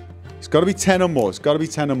 It's got to be 10 or more. It's got to be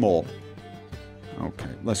 10 or more. Okay,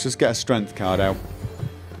 let's just get a strength card out.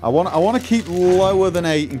 I want to keep lower than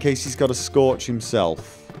 8 in case he's got to scorch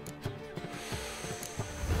himself.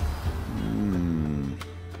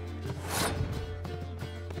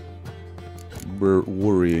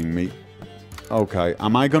 Worrying me. Okay,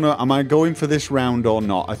 am I going for this round or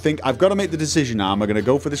not? I think I've got to make the decision now. Am I going to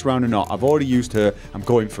go for this round or not? I've already used her. I'm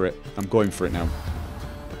going for it. I'm going for it now.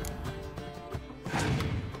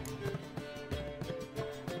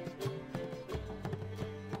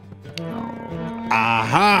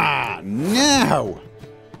 Aha! Now!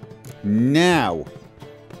 Now!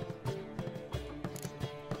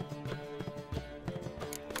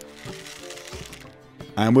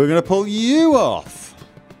 And we're going to pull you off.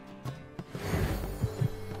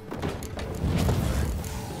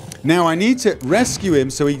 Now I need to rescue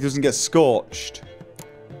him so he doesn't get scorched.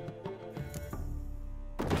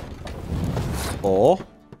 Or...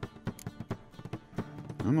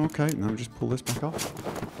 I'm okay. Now just pull this back off.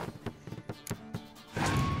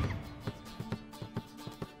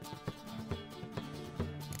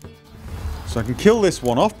 So I can kill this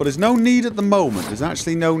one off, but there's no need at the moment. There's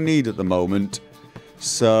actually no need at the moment.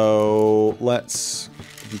 So let's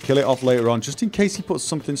kill it off later on. Just in case he puts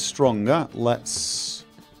something stronger, let's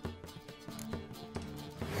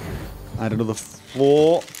add another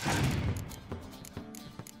 4.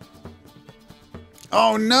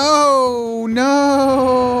 Oh no!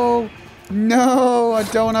 No! No! I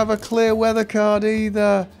don't have a clear weather card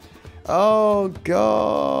either. Oh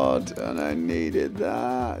god! And I needed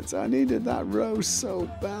that. I needed that rose so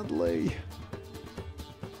badly.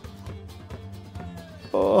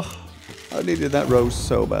 Oh, I needed that rose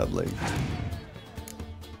so badly.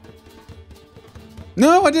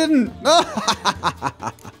 No, I didn't!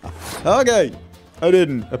 Okay, I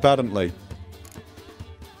didn't, apparently.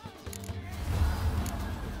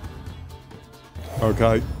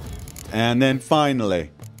 Okay, and then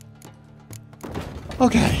finally.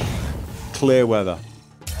 Okay, clear weather.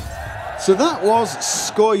 So that was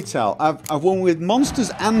Scoia'tael. I've won with monsters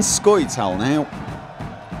and Scoia'tael now.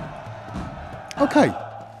 Okay,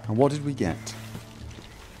 and what did we get?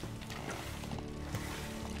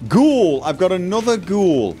 Ghoul! I've got another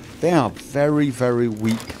ghoul. They are very, very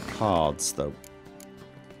weak cards, though.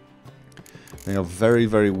 They are very,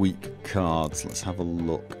 very weak cards. Let's have a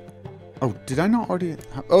look. Oh, did I not already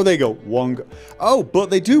have... Oh, there you go. One... Oh, but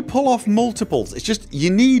they do pull off multiples. It's just, you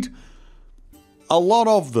need a lot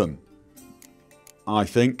of them, I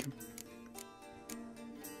think.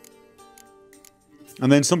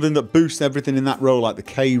 And then something that boosts everything in that row, like the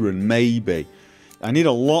Karen, maybe. I need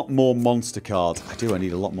a lot more monster cards. I do, I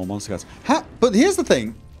need a lot more monster cards. But here's the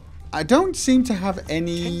thing. I don't seem to have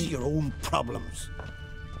any... Tend to your own problems.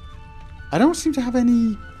 I don't seem to have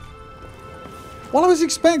any... Well, I was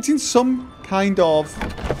expecting some kind of...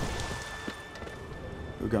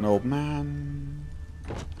 We've got an old man.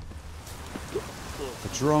 A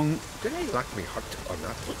drunk. Did I lack me hot or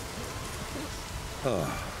not?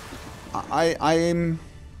 I am...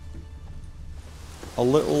 a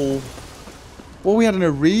little... Well, we had an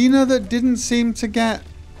arena that didn't seem to get...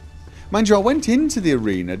 Mind you, I went into the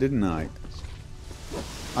arena, didn't I?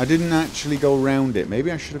 I didn't actually go around it.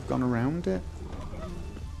 Maybe I should have gone around it.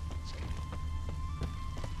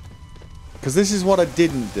 Because this is what I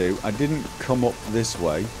didn't do. I didn't come up this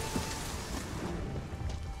way.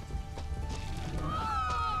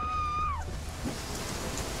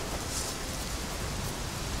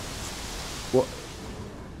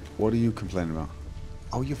 What are you complaining about?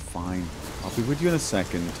 Oh, you're fine. I'll be with you in a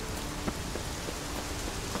second.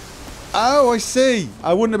 Oh, I see.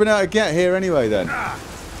 I wouldn't have been able to get here anyway then.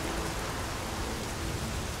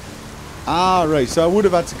 Ah, right. So I would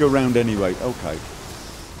have had to go round anyway. Okay.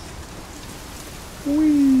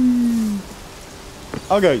 Whee.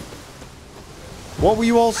 Okay. What were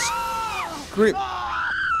you all script?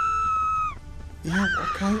 Yeah,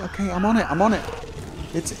 okay. I'm on it.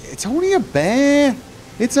 It's only a bear.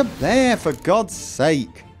 It's a bear, for God's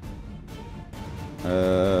sake.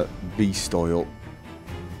 Beast oil.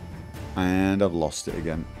 And I've lost it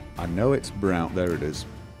again. I know it's brown. There it is.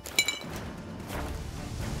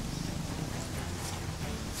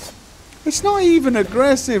 It's not even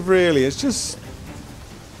aggressive, really. It's just...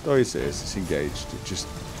 Oh, yes, it is. It's engaged. It just...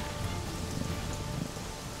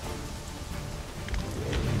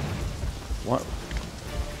 What?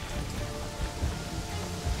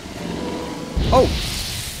 Oh!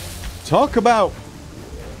 Talk about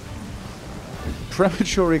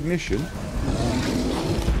premature ignition.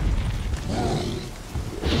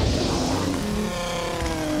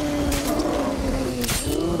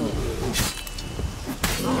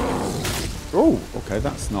 Oh, okay,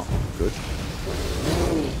 that's not good.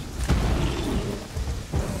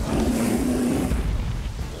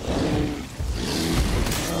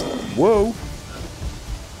 Whoa.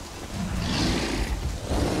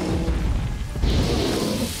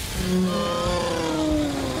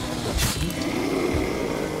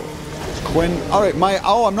 Alright,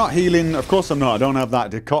 I'm not healing. Of course I'm not. I don't have that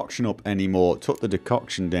decoction up anymore. Took the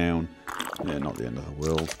decoction down. Yeah, not the end of the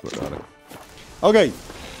world, but right. Okay.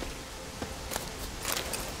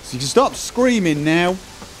 So you can stop screaming now.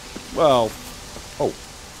 Well. Oh.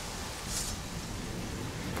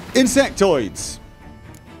 Insectoids.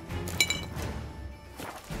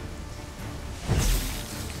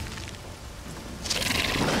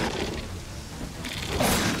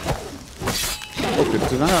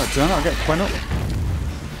 Did I not get Quen up?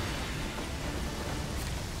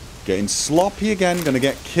 Getting sloppy again. Gonna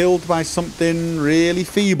get killed by something really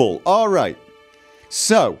feeble. Alright.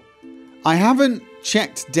 So, I haven't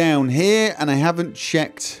checked down here, and I haven't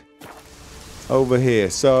checked over here.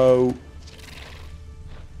 So...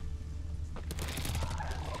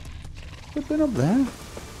 What's been up there?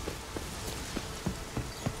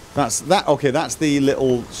 Okay, that's the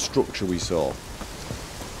little structure we saw.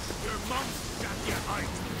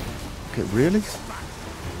 Okay, really?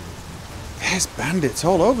 There's bandits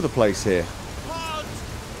all over the place here.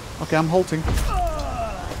 Okay, I'm halting.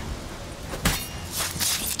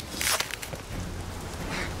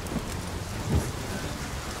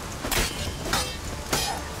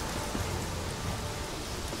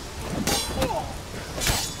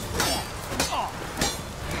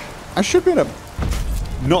 I should be able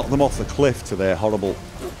to knock them off the cliff to their horrible...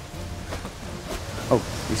 Oh,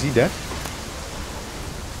 is he dead?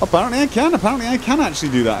 Apparently I can. Apparently I can actually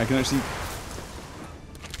do that. I can actually...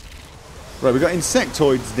 Right, we've got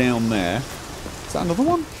insectoids down there. Is that another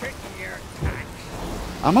one?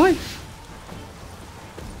 Am I?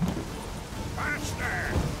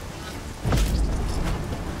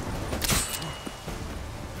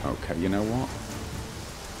 Okay, you know what?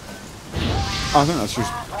 I think that's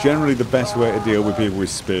just generally the best way to deal with people with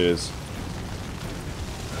spears.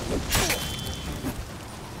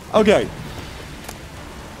 Okay.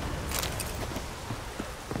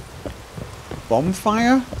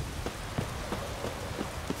 Bonfire?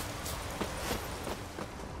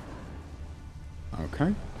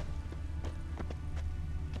 Okay.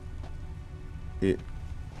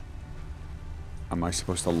 Am I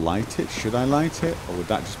supposed to light it? Should I light it? Or would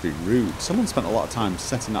that just be rude? Someone spent a lot of time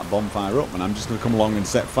setting that bonfire up, and I'm just going to come along and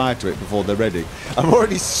set fire to it before they're ready. I've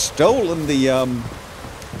already stolen the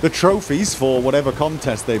the trophies for whatever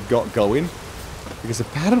contest they've got going. Because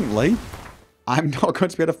apparently, I'm not going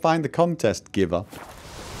to be able to find the contest giver.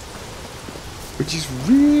 Which is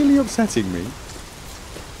really upsetting me.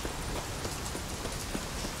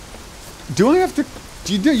 Do I have to...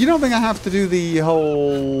 You don't think I have to do the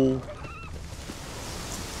whole...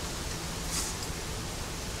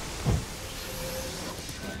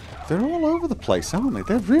 They're all over the place, aren't they?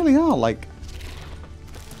 They really are, like...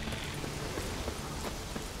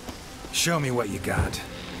 Show me what you got.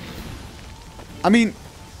 I mean,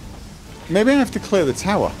 maybe I have to clear the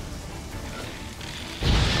tower.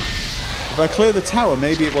 If I clear the tower,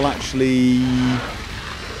 maybe it will actually...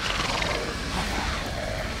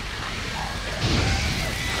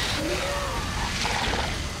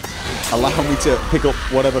 allow me to pick up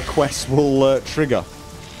whatever quests will trigger.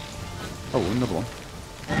 Oh, another one.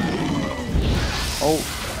 Oh,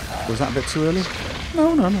 was that a bit too early?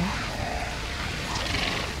 No, no, no.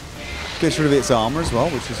 Gets rid of its armor as well,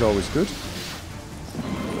 which is always good.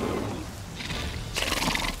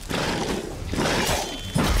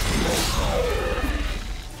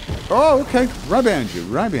 Oh, okay. Right behind you.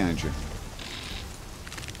 Right behind you.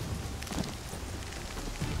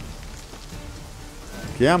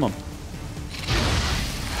 Come on.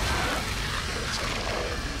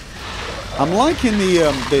 I'm liking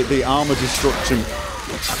the armor destruction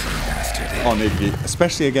on Iggy,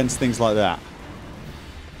 especially against things like that.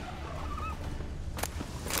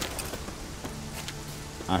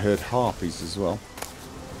 I heard harpies as well.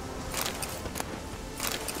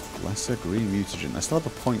 Lesser green mutagen. I still have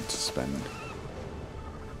a point to spend.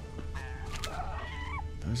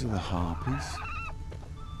 Those are the harpies.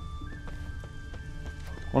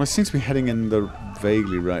 Well, I seem to be heading in the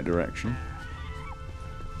vaguely right direction.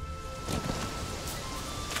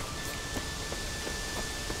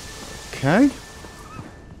 Okay.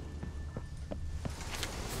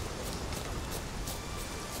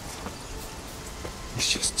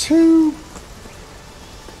 It's just too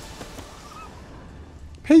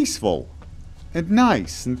peaceful and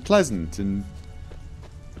nice and pleasant and...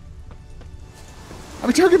 I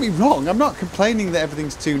mean, don't get me wrong, I'm not complaining that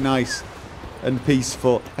everything's too nice and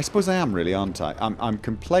peaceful. I suppose I am really, aren't I? I'm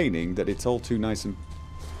complaining that it's all too nice and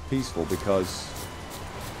peaceful because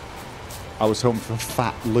I was hoping for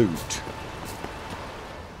fat loot.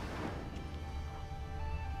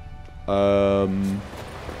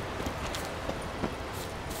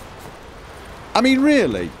 I mean,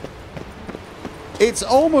 really, it's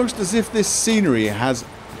almost as if this scenery has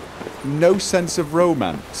no sense of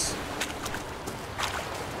romance.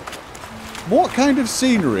 What kind of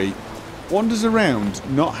scenery wanders around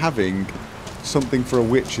not having something for a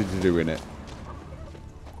witcher to do in it?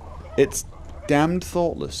 It's damned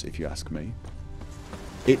thoughtless, if you ask me.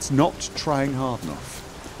 It's not trying hard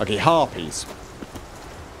enough. Okay, harpies.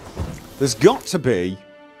 There's got to be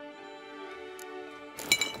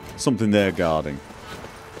something there guarding.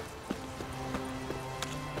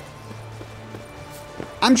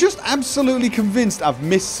 I'm just absolutely convinced I've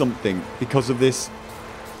missed something because of this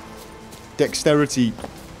dexterity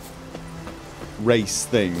race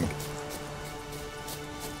thing.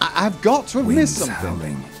 I've got to have missed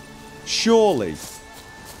something. Howling. Surely.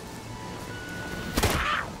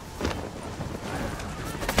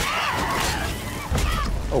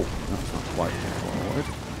 Oh, that's not quite what I wanted.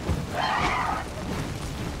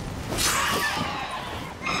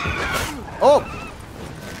 Oh!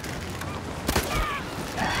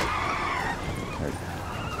 Okay.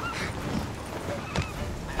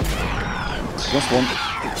 Just one.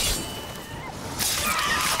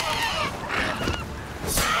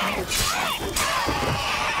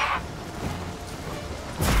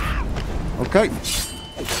 Okay.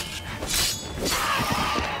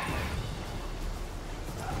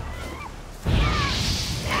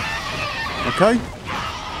 Okay.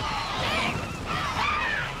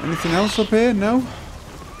 Anything else up here? No?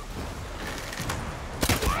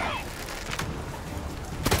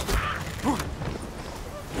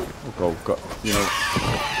 Oh, God, you know.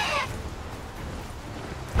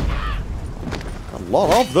 A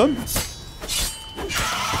lot of them.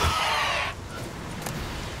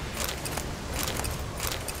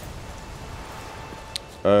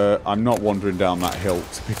 I'm not wandering down that hill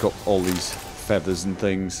to pick up all these feathers and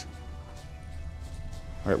things.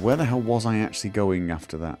 Alright, where the hell was I actually going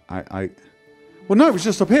after that? Well, no, it was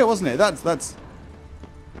just up here, wasn't it? That's...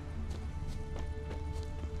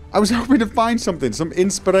 I was hoping to find something, some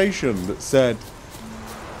inspiration that said,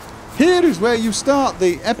 here is where you start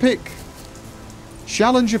the epic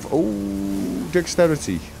challenge of... Oh,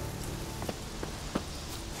 dexterity.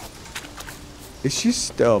 It's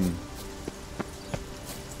just,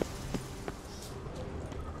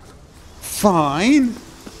 fine.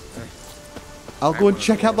 I'll go and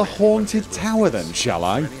check out the haunted tower then, shall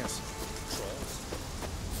I?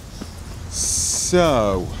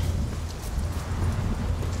 So...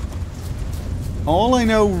 all I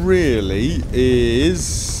know really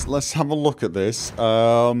is... let's have a look at this.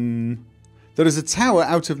 There is a tower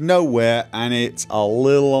out of nowhere and it's a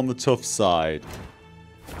little on the tough side.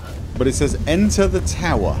 But it says enter the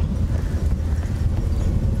tower.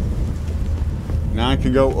 Now I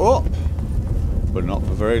can go up, but not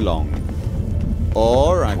for very long.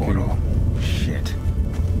 Or I can... shit.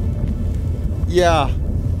 yeah.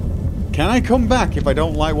 Can I come back if I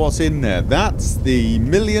don't like what's in there? That's the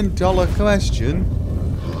million-dollar question.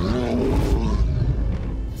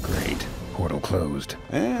 Great. Portal closed.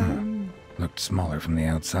 Looked smaller from the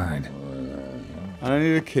outside. I don't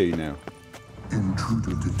need a key now.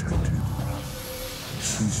 Intruder detected.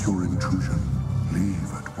 Cease your intrusion.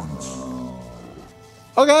 Leave at once.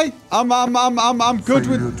 Okay, I'm good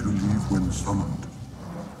Failure with... to leave when summoned.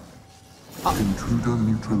 Intruder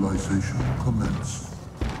neutralization commence.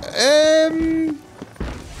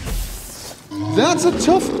 That's a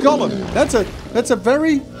tough golem. That's a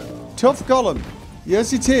very tough golem.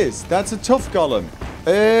 Yes, it is. That's a tough golem.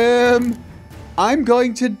 I'm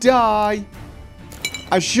going to die.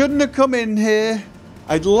 I shouldn't have come in here.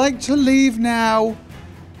 I'd like to leave now.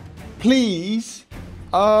 Please.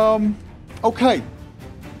 Okay.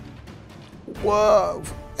 Whoa.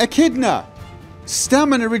 Echidna.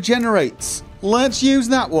 Stamina regenerates. Let's use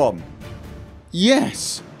that one.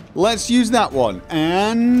 Yes. Let's use that one.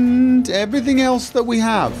 And everything else that we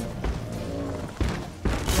have.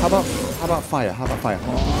 How about fire? How about fire?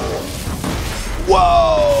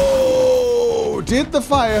 Whoa! Did the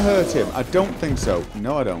fire hurt him? I don't think so.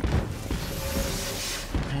 No, I don't.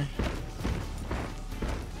 Okay.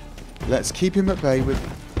 Let's keep him at bay with...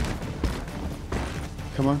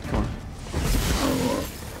 come on, come on.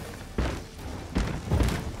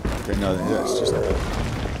 Okay, no, that's just...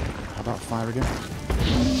 how about fire again?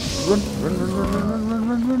 Run, run, run, run, run, run, run,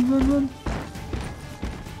 run, run, run, run.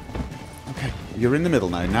 You're in the middle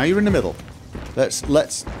now. Now you're in the middle. Let's...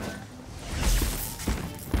 Okay.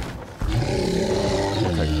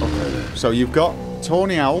 So you've got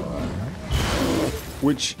Tawny Owl,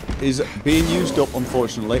 which is being used up,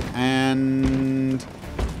 unfortunately, and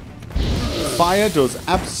fire does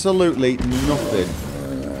absolutely nothing.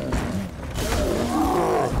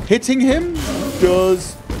 Hitting him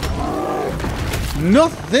does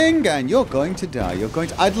nothing, and you're going to die. You're going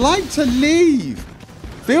to... I'd like to leave.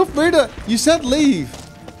 Feel free to... you said leave.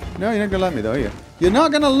 No, you're not going to let me, though, are you? You're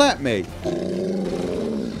not going to let me.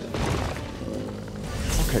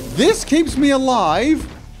 Okay, this keeps me alive.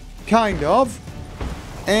 Kind of.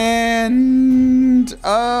 And...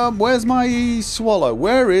 where's my swallow?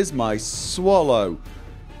 Where is my swallow?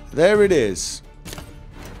 There it is.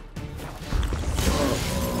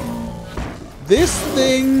 This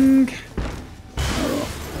thing...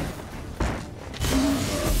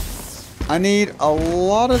 I need a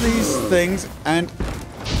lot of these things, and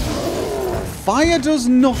fire does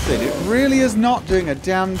nothing. It really is not doing a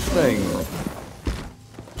damn thing.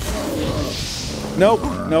 Nope,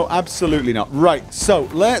 no, absolutely not. Right, so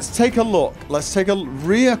let's take a look. Let's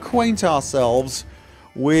reacquaint ourselves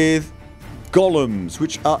with golems,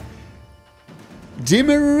 which are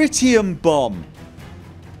Dimeritium Bomb.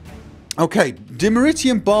 Okay,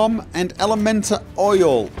 Dimeritium Bomb and Elementa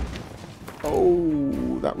Oil.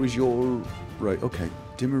 Oh, that was your... right, okay.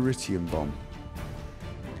 Dimeritium Bomb.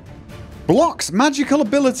 Blocks magical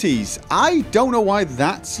abilities. I don't know why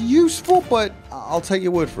that's useful, but I'll take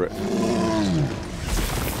your word for it.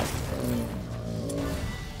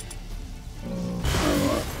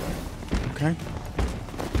 Okay.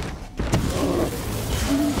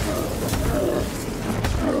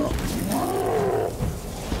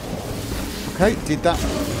 Okay, did that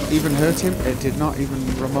even hurt him? It did not even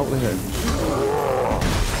remotely hurt him.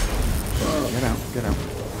 Get out.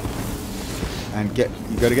 And you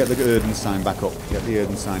got to get the Erdenstein back up. Get the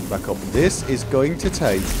Erdenstein back up. This is going to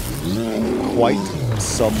take quite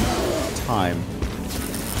some time.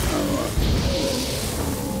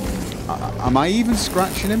 Am I even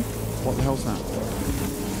scratching him? What the hell's that?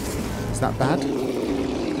 Is that bad?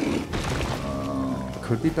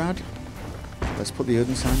 Could be bad. Let's put the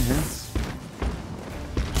Erdenstein here.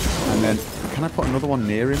 And then, can I put another one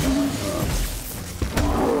near him?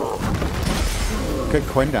 Get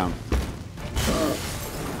Quen down.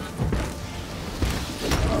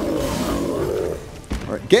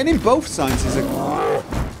 Alright, getting in both signs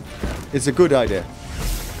is a good idea.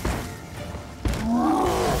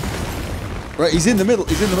 Right, he's in the middle.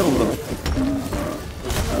 He's in the middle of them.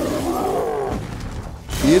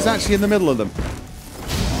 He is actually in the middle of them.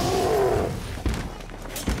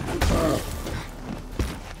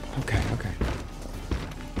 Okay, okay.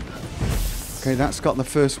 Okay, that's got the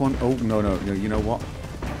first one. Oh, no, no, no, you know what?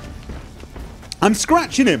 I'm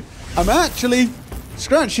scratching him. I'm actually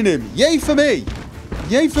scratching him. Yay for me.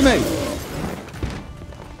 Yay for me.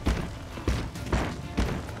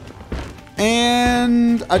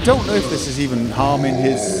 And I don't know if this is even harming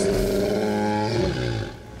his...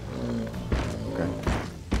 Okay.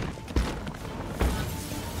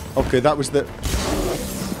 Okay, that was the...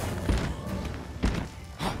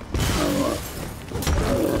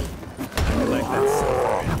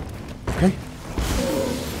 Okay.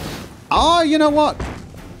 Ah, you know what?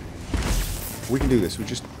 We can do this. We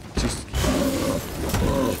just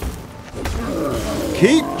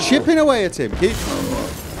keep chipping away at him.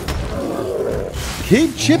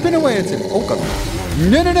 Keep chipping away at him. Oh god.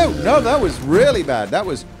 No, no, no. No, that was really bad. That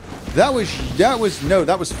was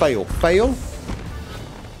fail. Fail.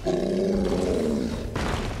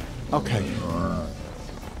 Okay.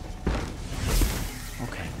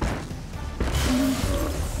 Okay.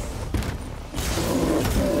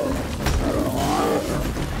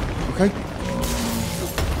 Okay.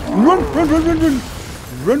 Run, run, run, run, run.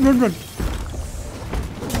 Run, run, run.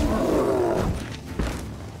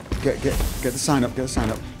 Get the sign up, get the sign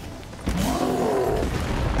up.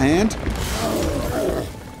 And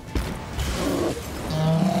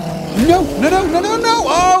no, no, no, no, no, no!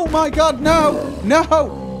 Oh my god, no! No!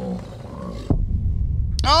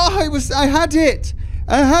 Oh, I had it!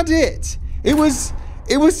 I had it! It was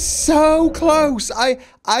so close! I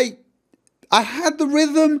had the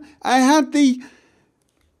rhythm, I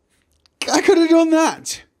could have done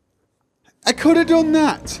that! I could have done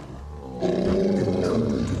that!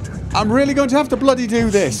 I'm really going to have to bloody do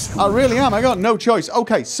this. I really am. I got no choice.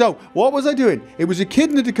 Okay, so what was I doing? It was a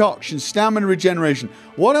Echidna decoction, stamina regeneration.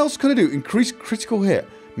 What else could I do? Increase critical hit.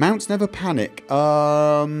 Mounts never panic.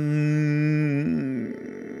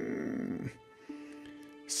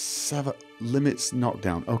 Sever limits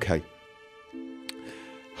knockdown. Okay.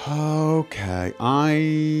 Okay.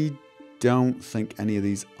 I don't think any of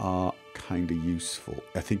these are kind of useful.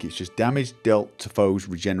 I think it's just damage dealt to foes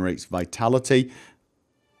regenerates vitality.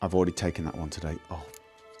 I've already taken that one today. Oh,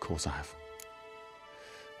 of course I have.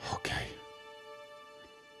 Okay.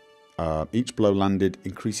 Each blow landed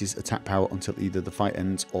increases attack power until either the fight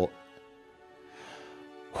ends or...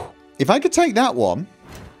 If I could take that one...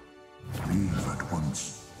 Leave at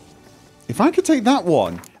once. If I could take that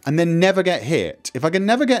one and then never get hit. If I can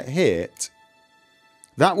never get hit,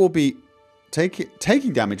 that will be...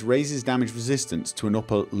 Taking damage raises damage resistance to an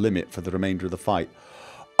upper limit for the remainder of the fight.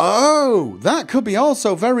 Oh, that could be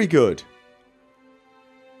also very good.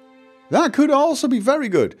 That could also be very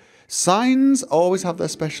good. Signs always have their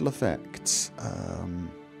special effects. And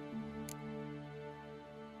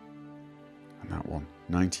that one,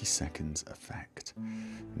 90 seconds effect.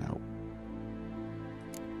 No.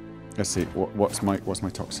 Let's see. What's my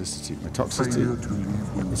toxicity? My toxicity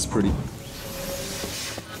is pretty.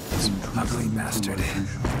 Lovely bastard.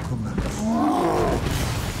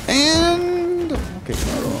 And okay.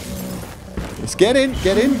 Let's get in,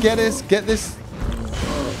 get this.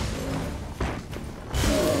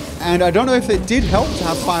 And I don't know if it did help to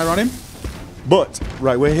have fire on him. But,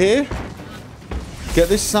 right, we're here. Get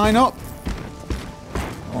this sign up.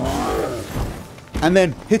 And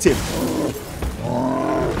then hit him.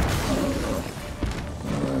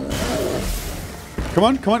 Come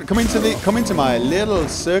on, come into my little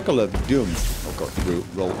circle of doom. Oh god,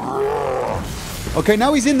 roll. Okay,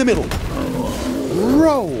 now he's in the middle.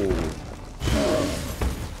 Roll.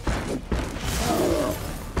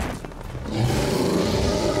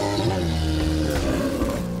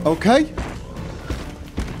 Okay.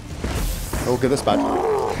 Okay, that's bad.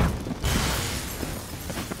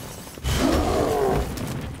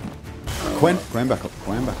 Gwen back up.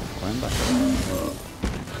 Gwen back up.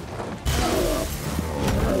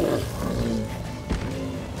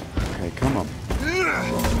 Okay, come on.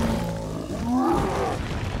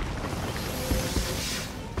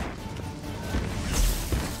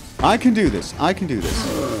 I can do this.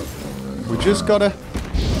 We just gotta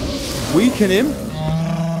weaken him.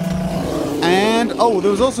 And, oh, there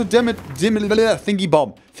was also thingy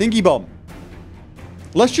bomb.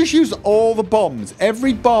 Let's just use all the bombs.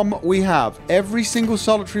 Every bomb we have. Every single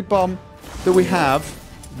solitary bomb that we have.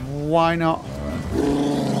 Why not?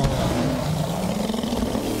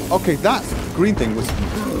 Okay, that green thing was...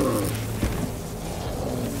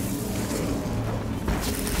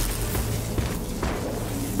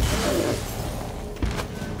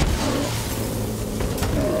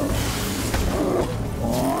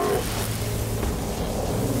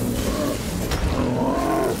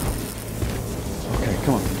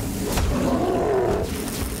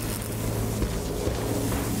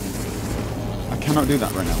 cannot do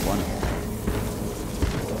that right now. Why not?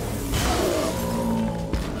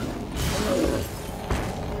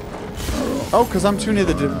 Oh, because I'm too near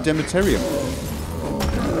the Demeterium.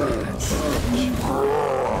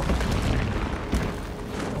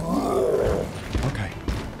 Okay.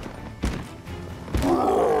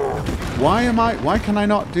 Why can I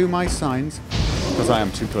not do my signs? Because I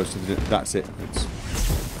am too close to the... That's it. It's...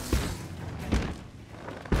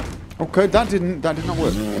 Okay, that did not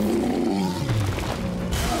work.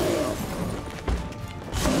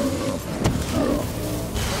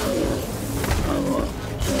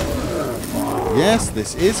 Yes,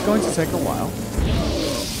 this is going to take a while.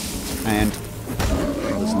 And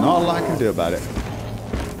there's not a lot I can do about it.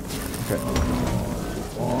 Okay.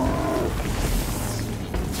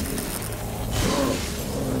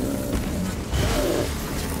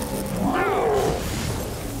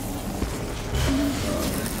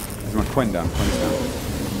 There's my Quen down. Quen's down.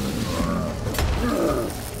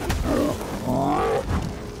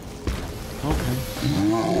 Okay.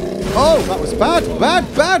 Oh, that was bad. Bad.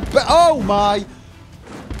 Oh my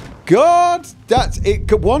God. That's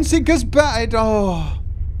it. Once it goes bad. Oh.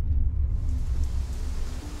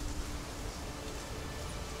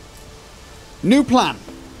 New plan.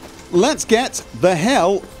 Let's get the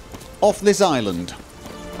hell off this island.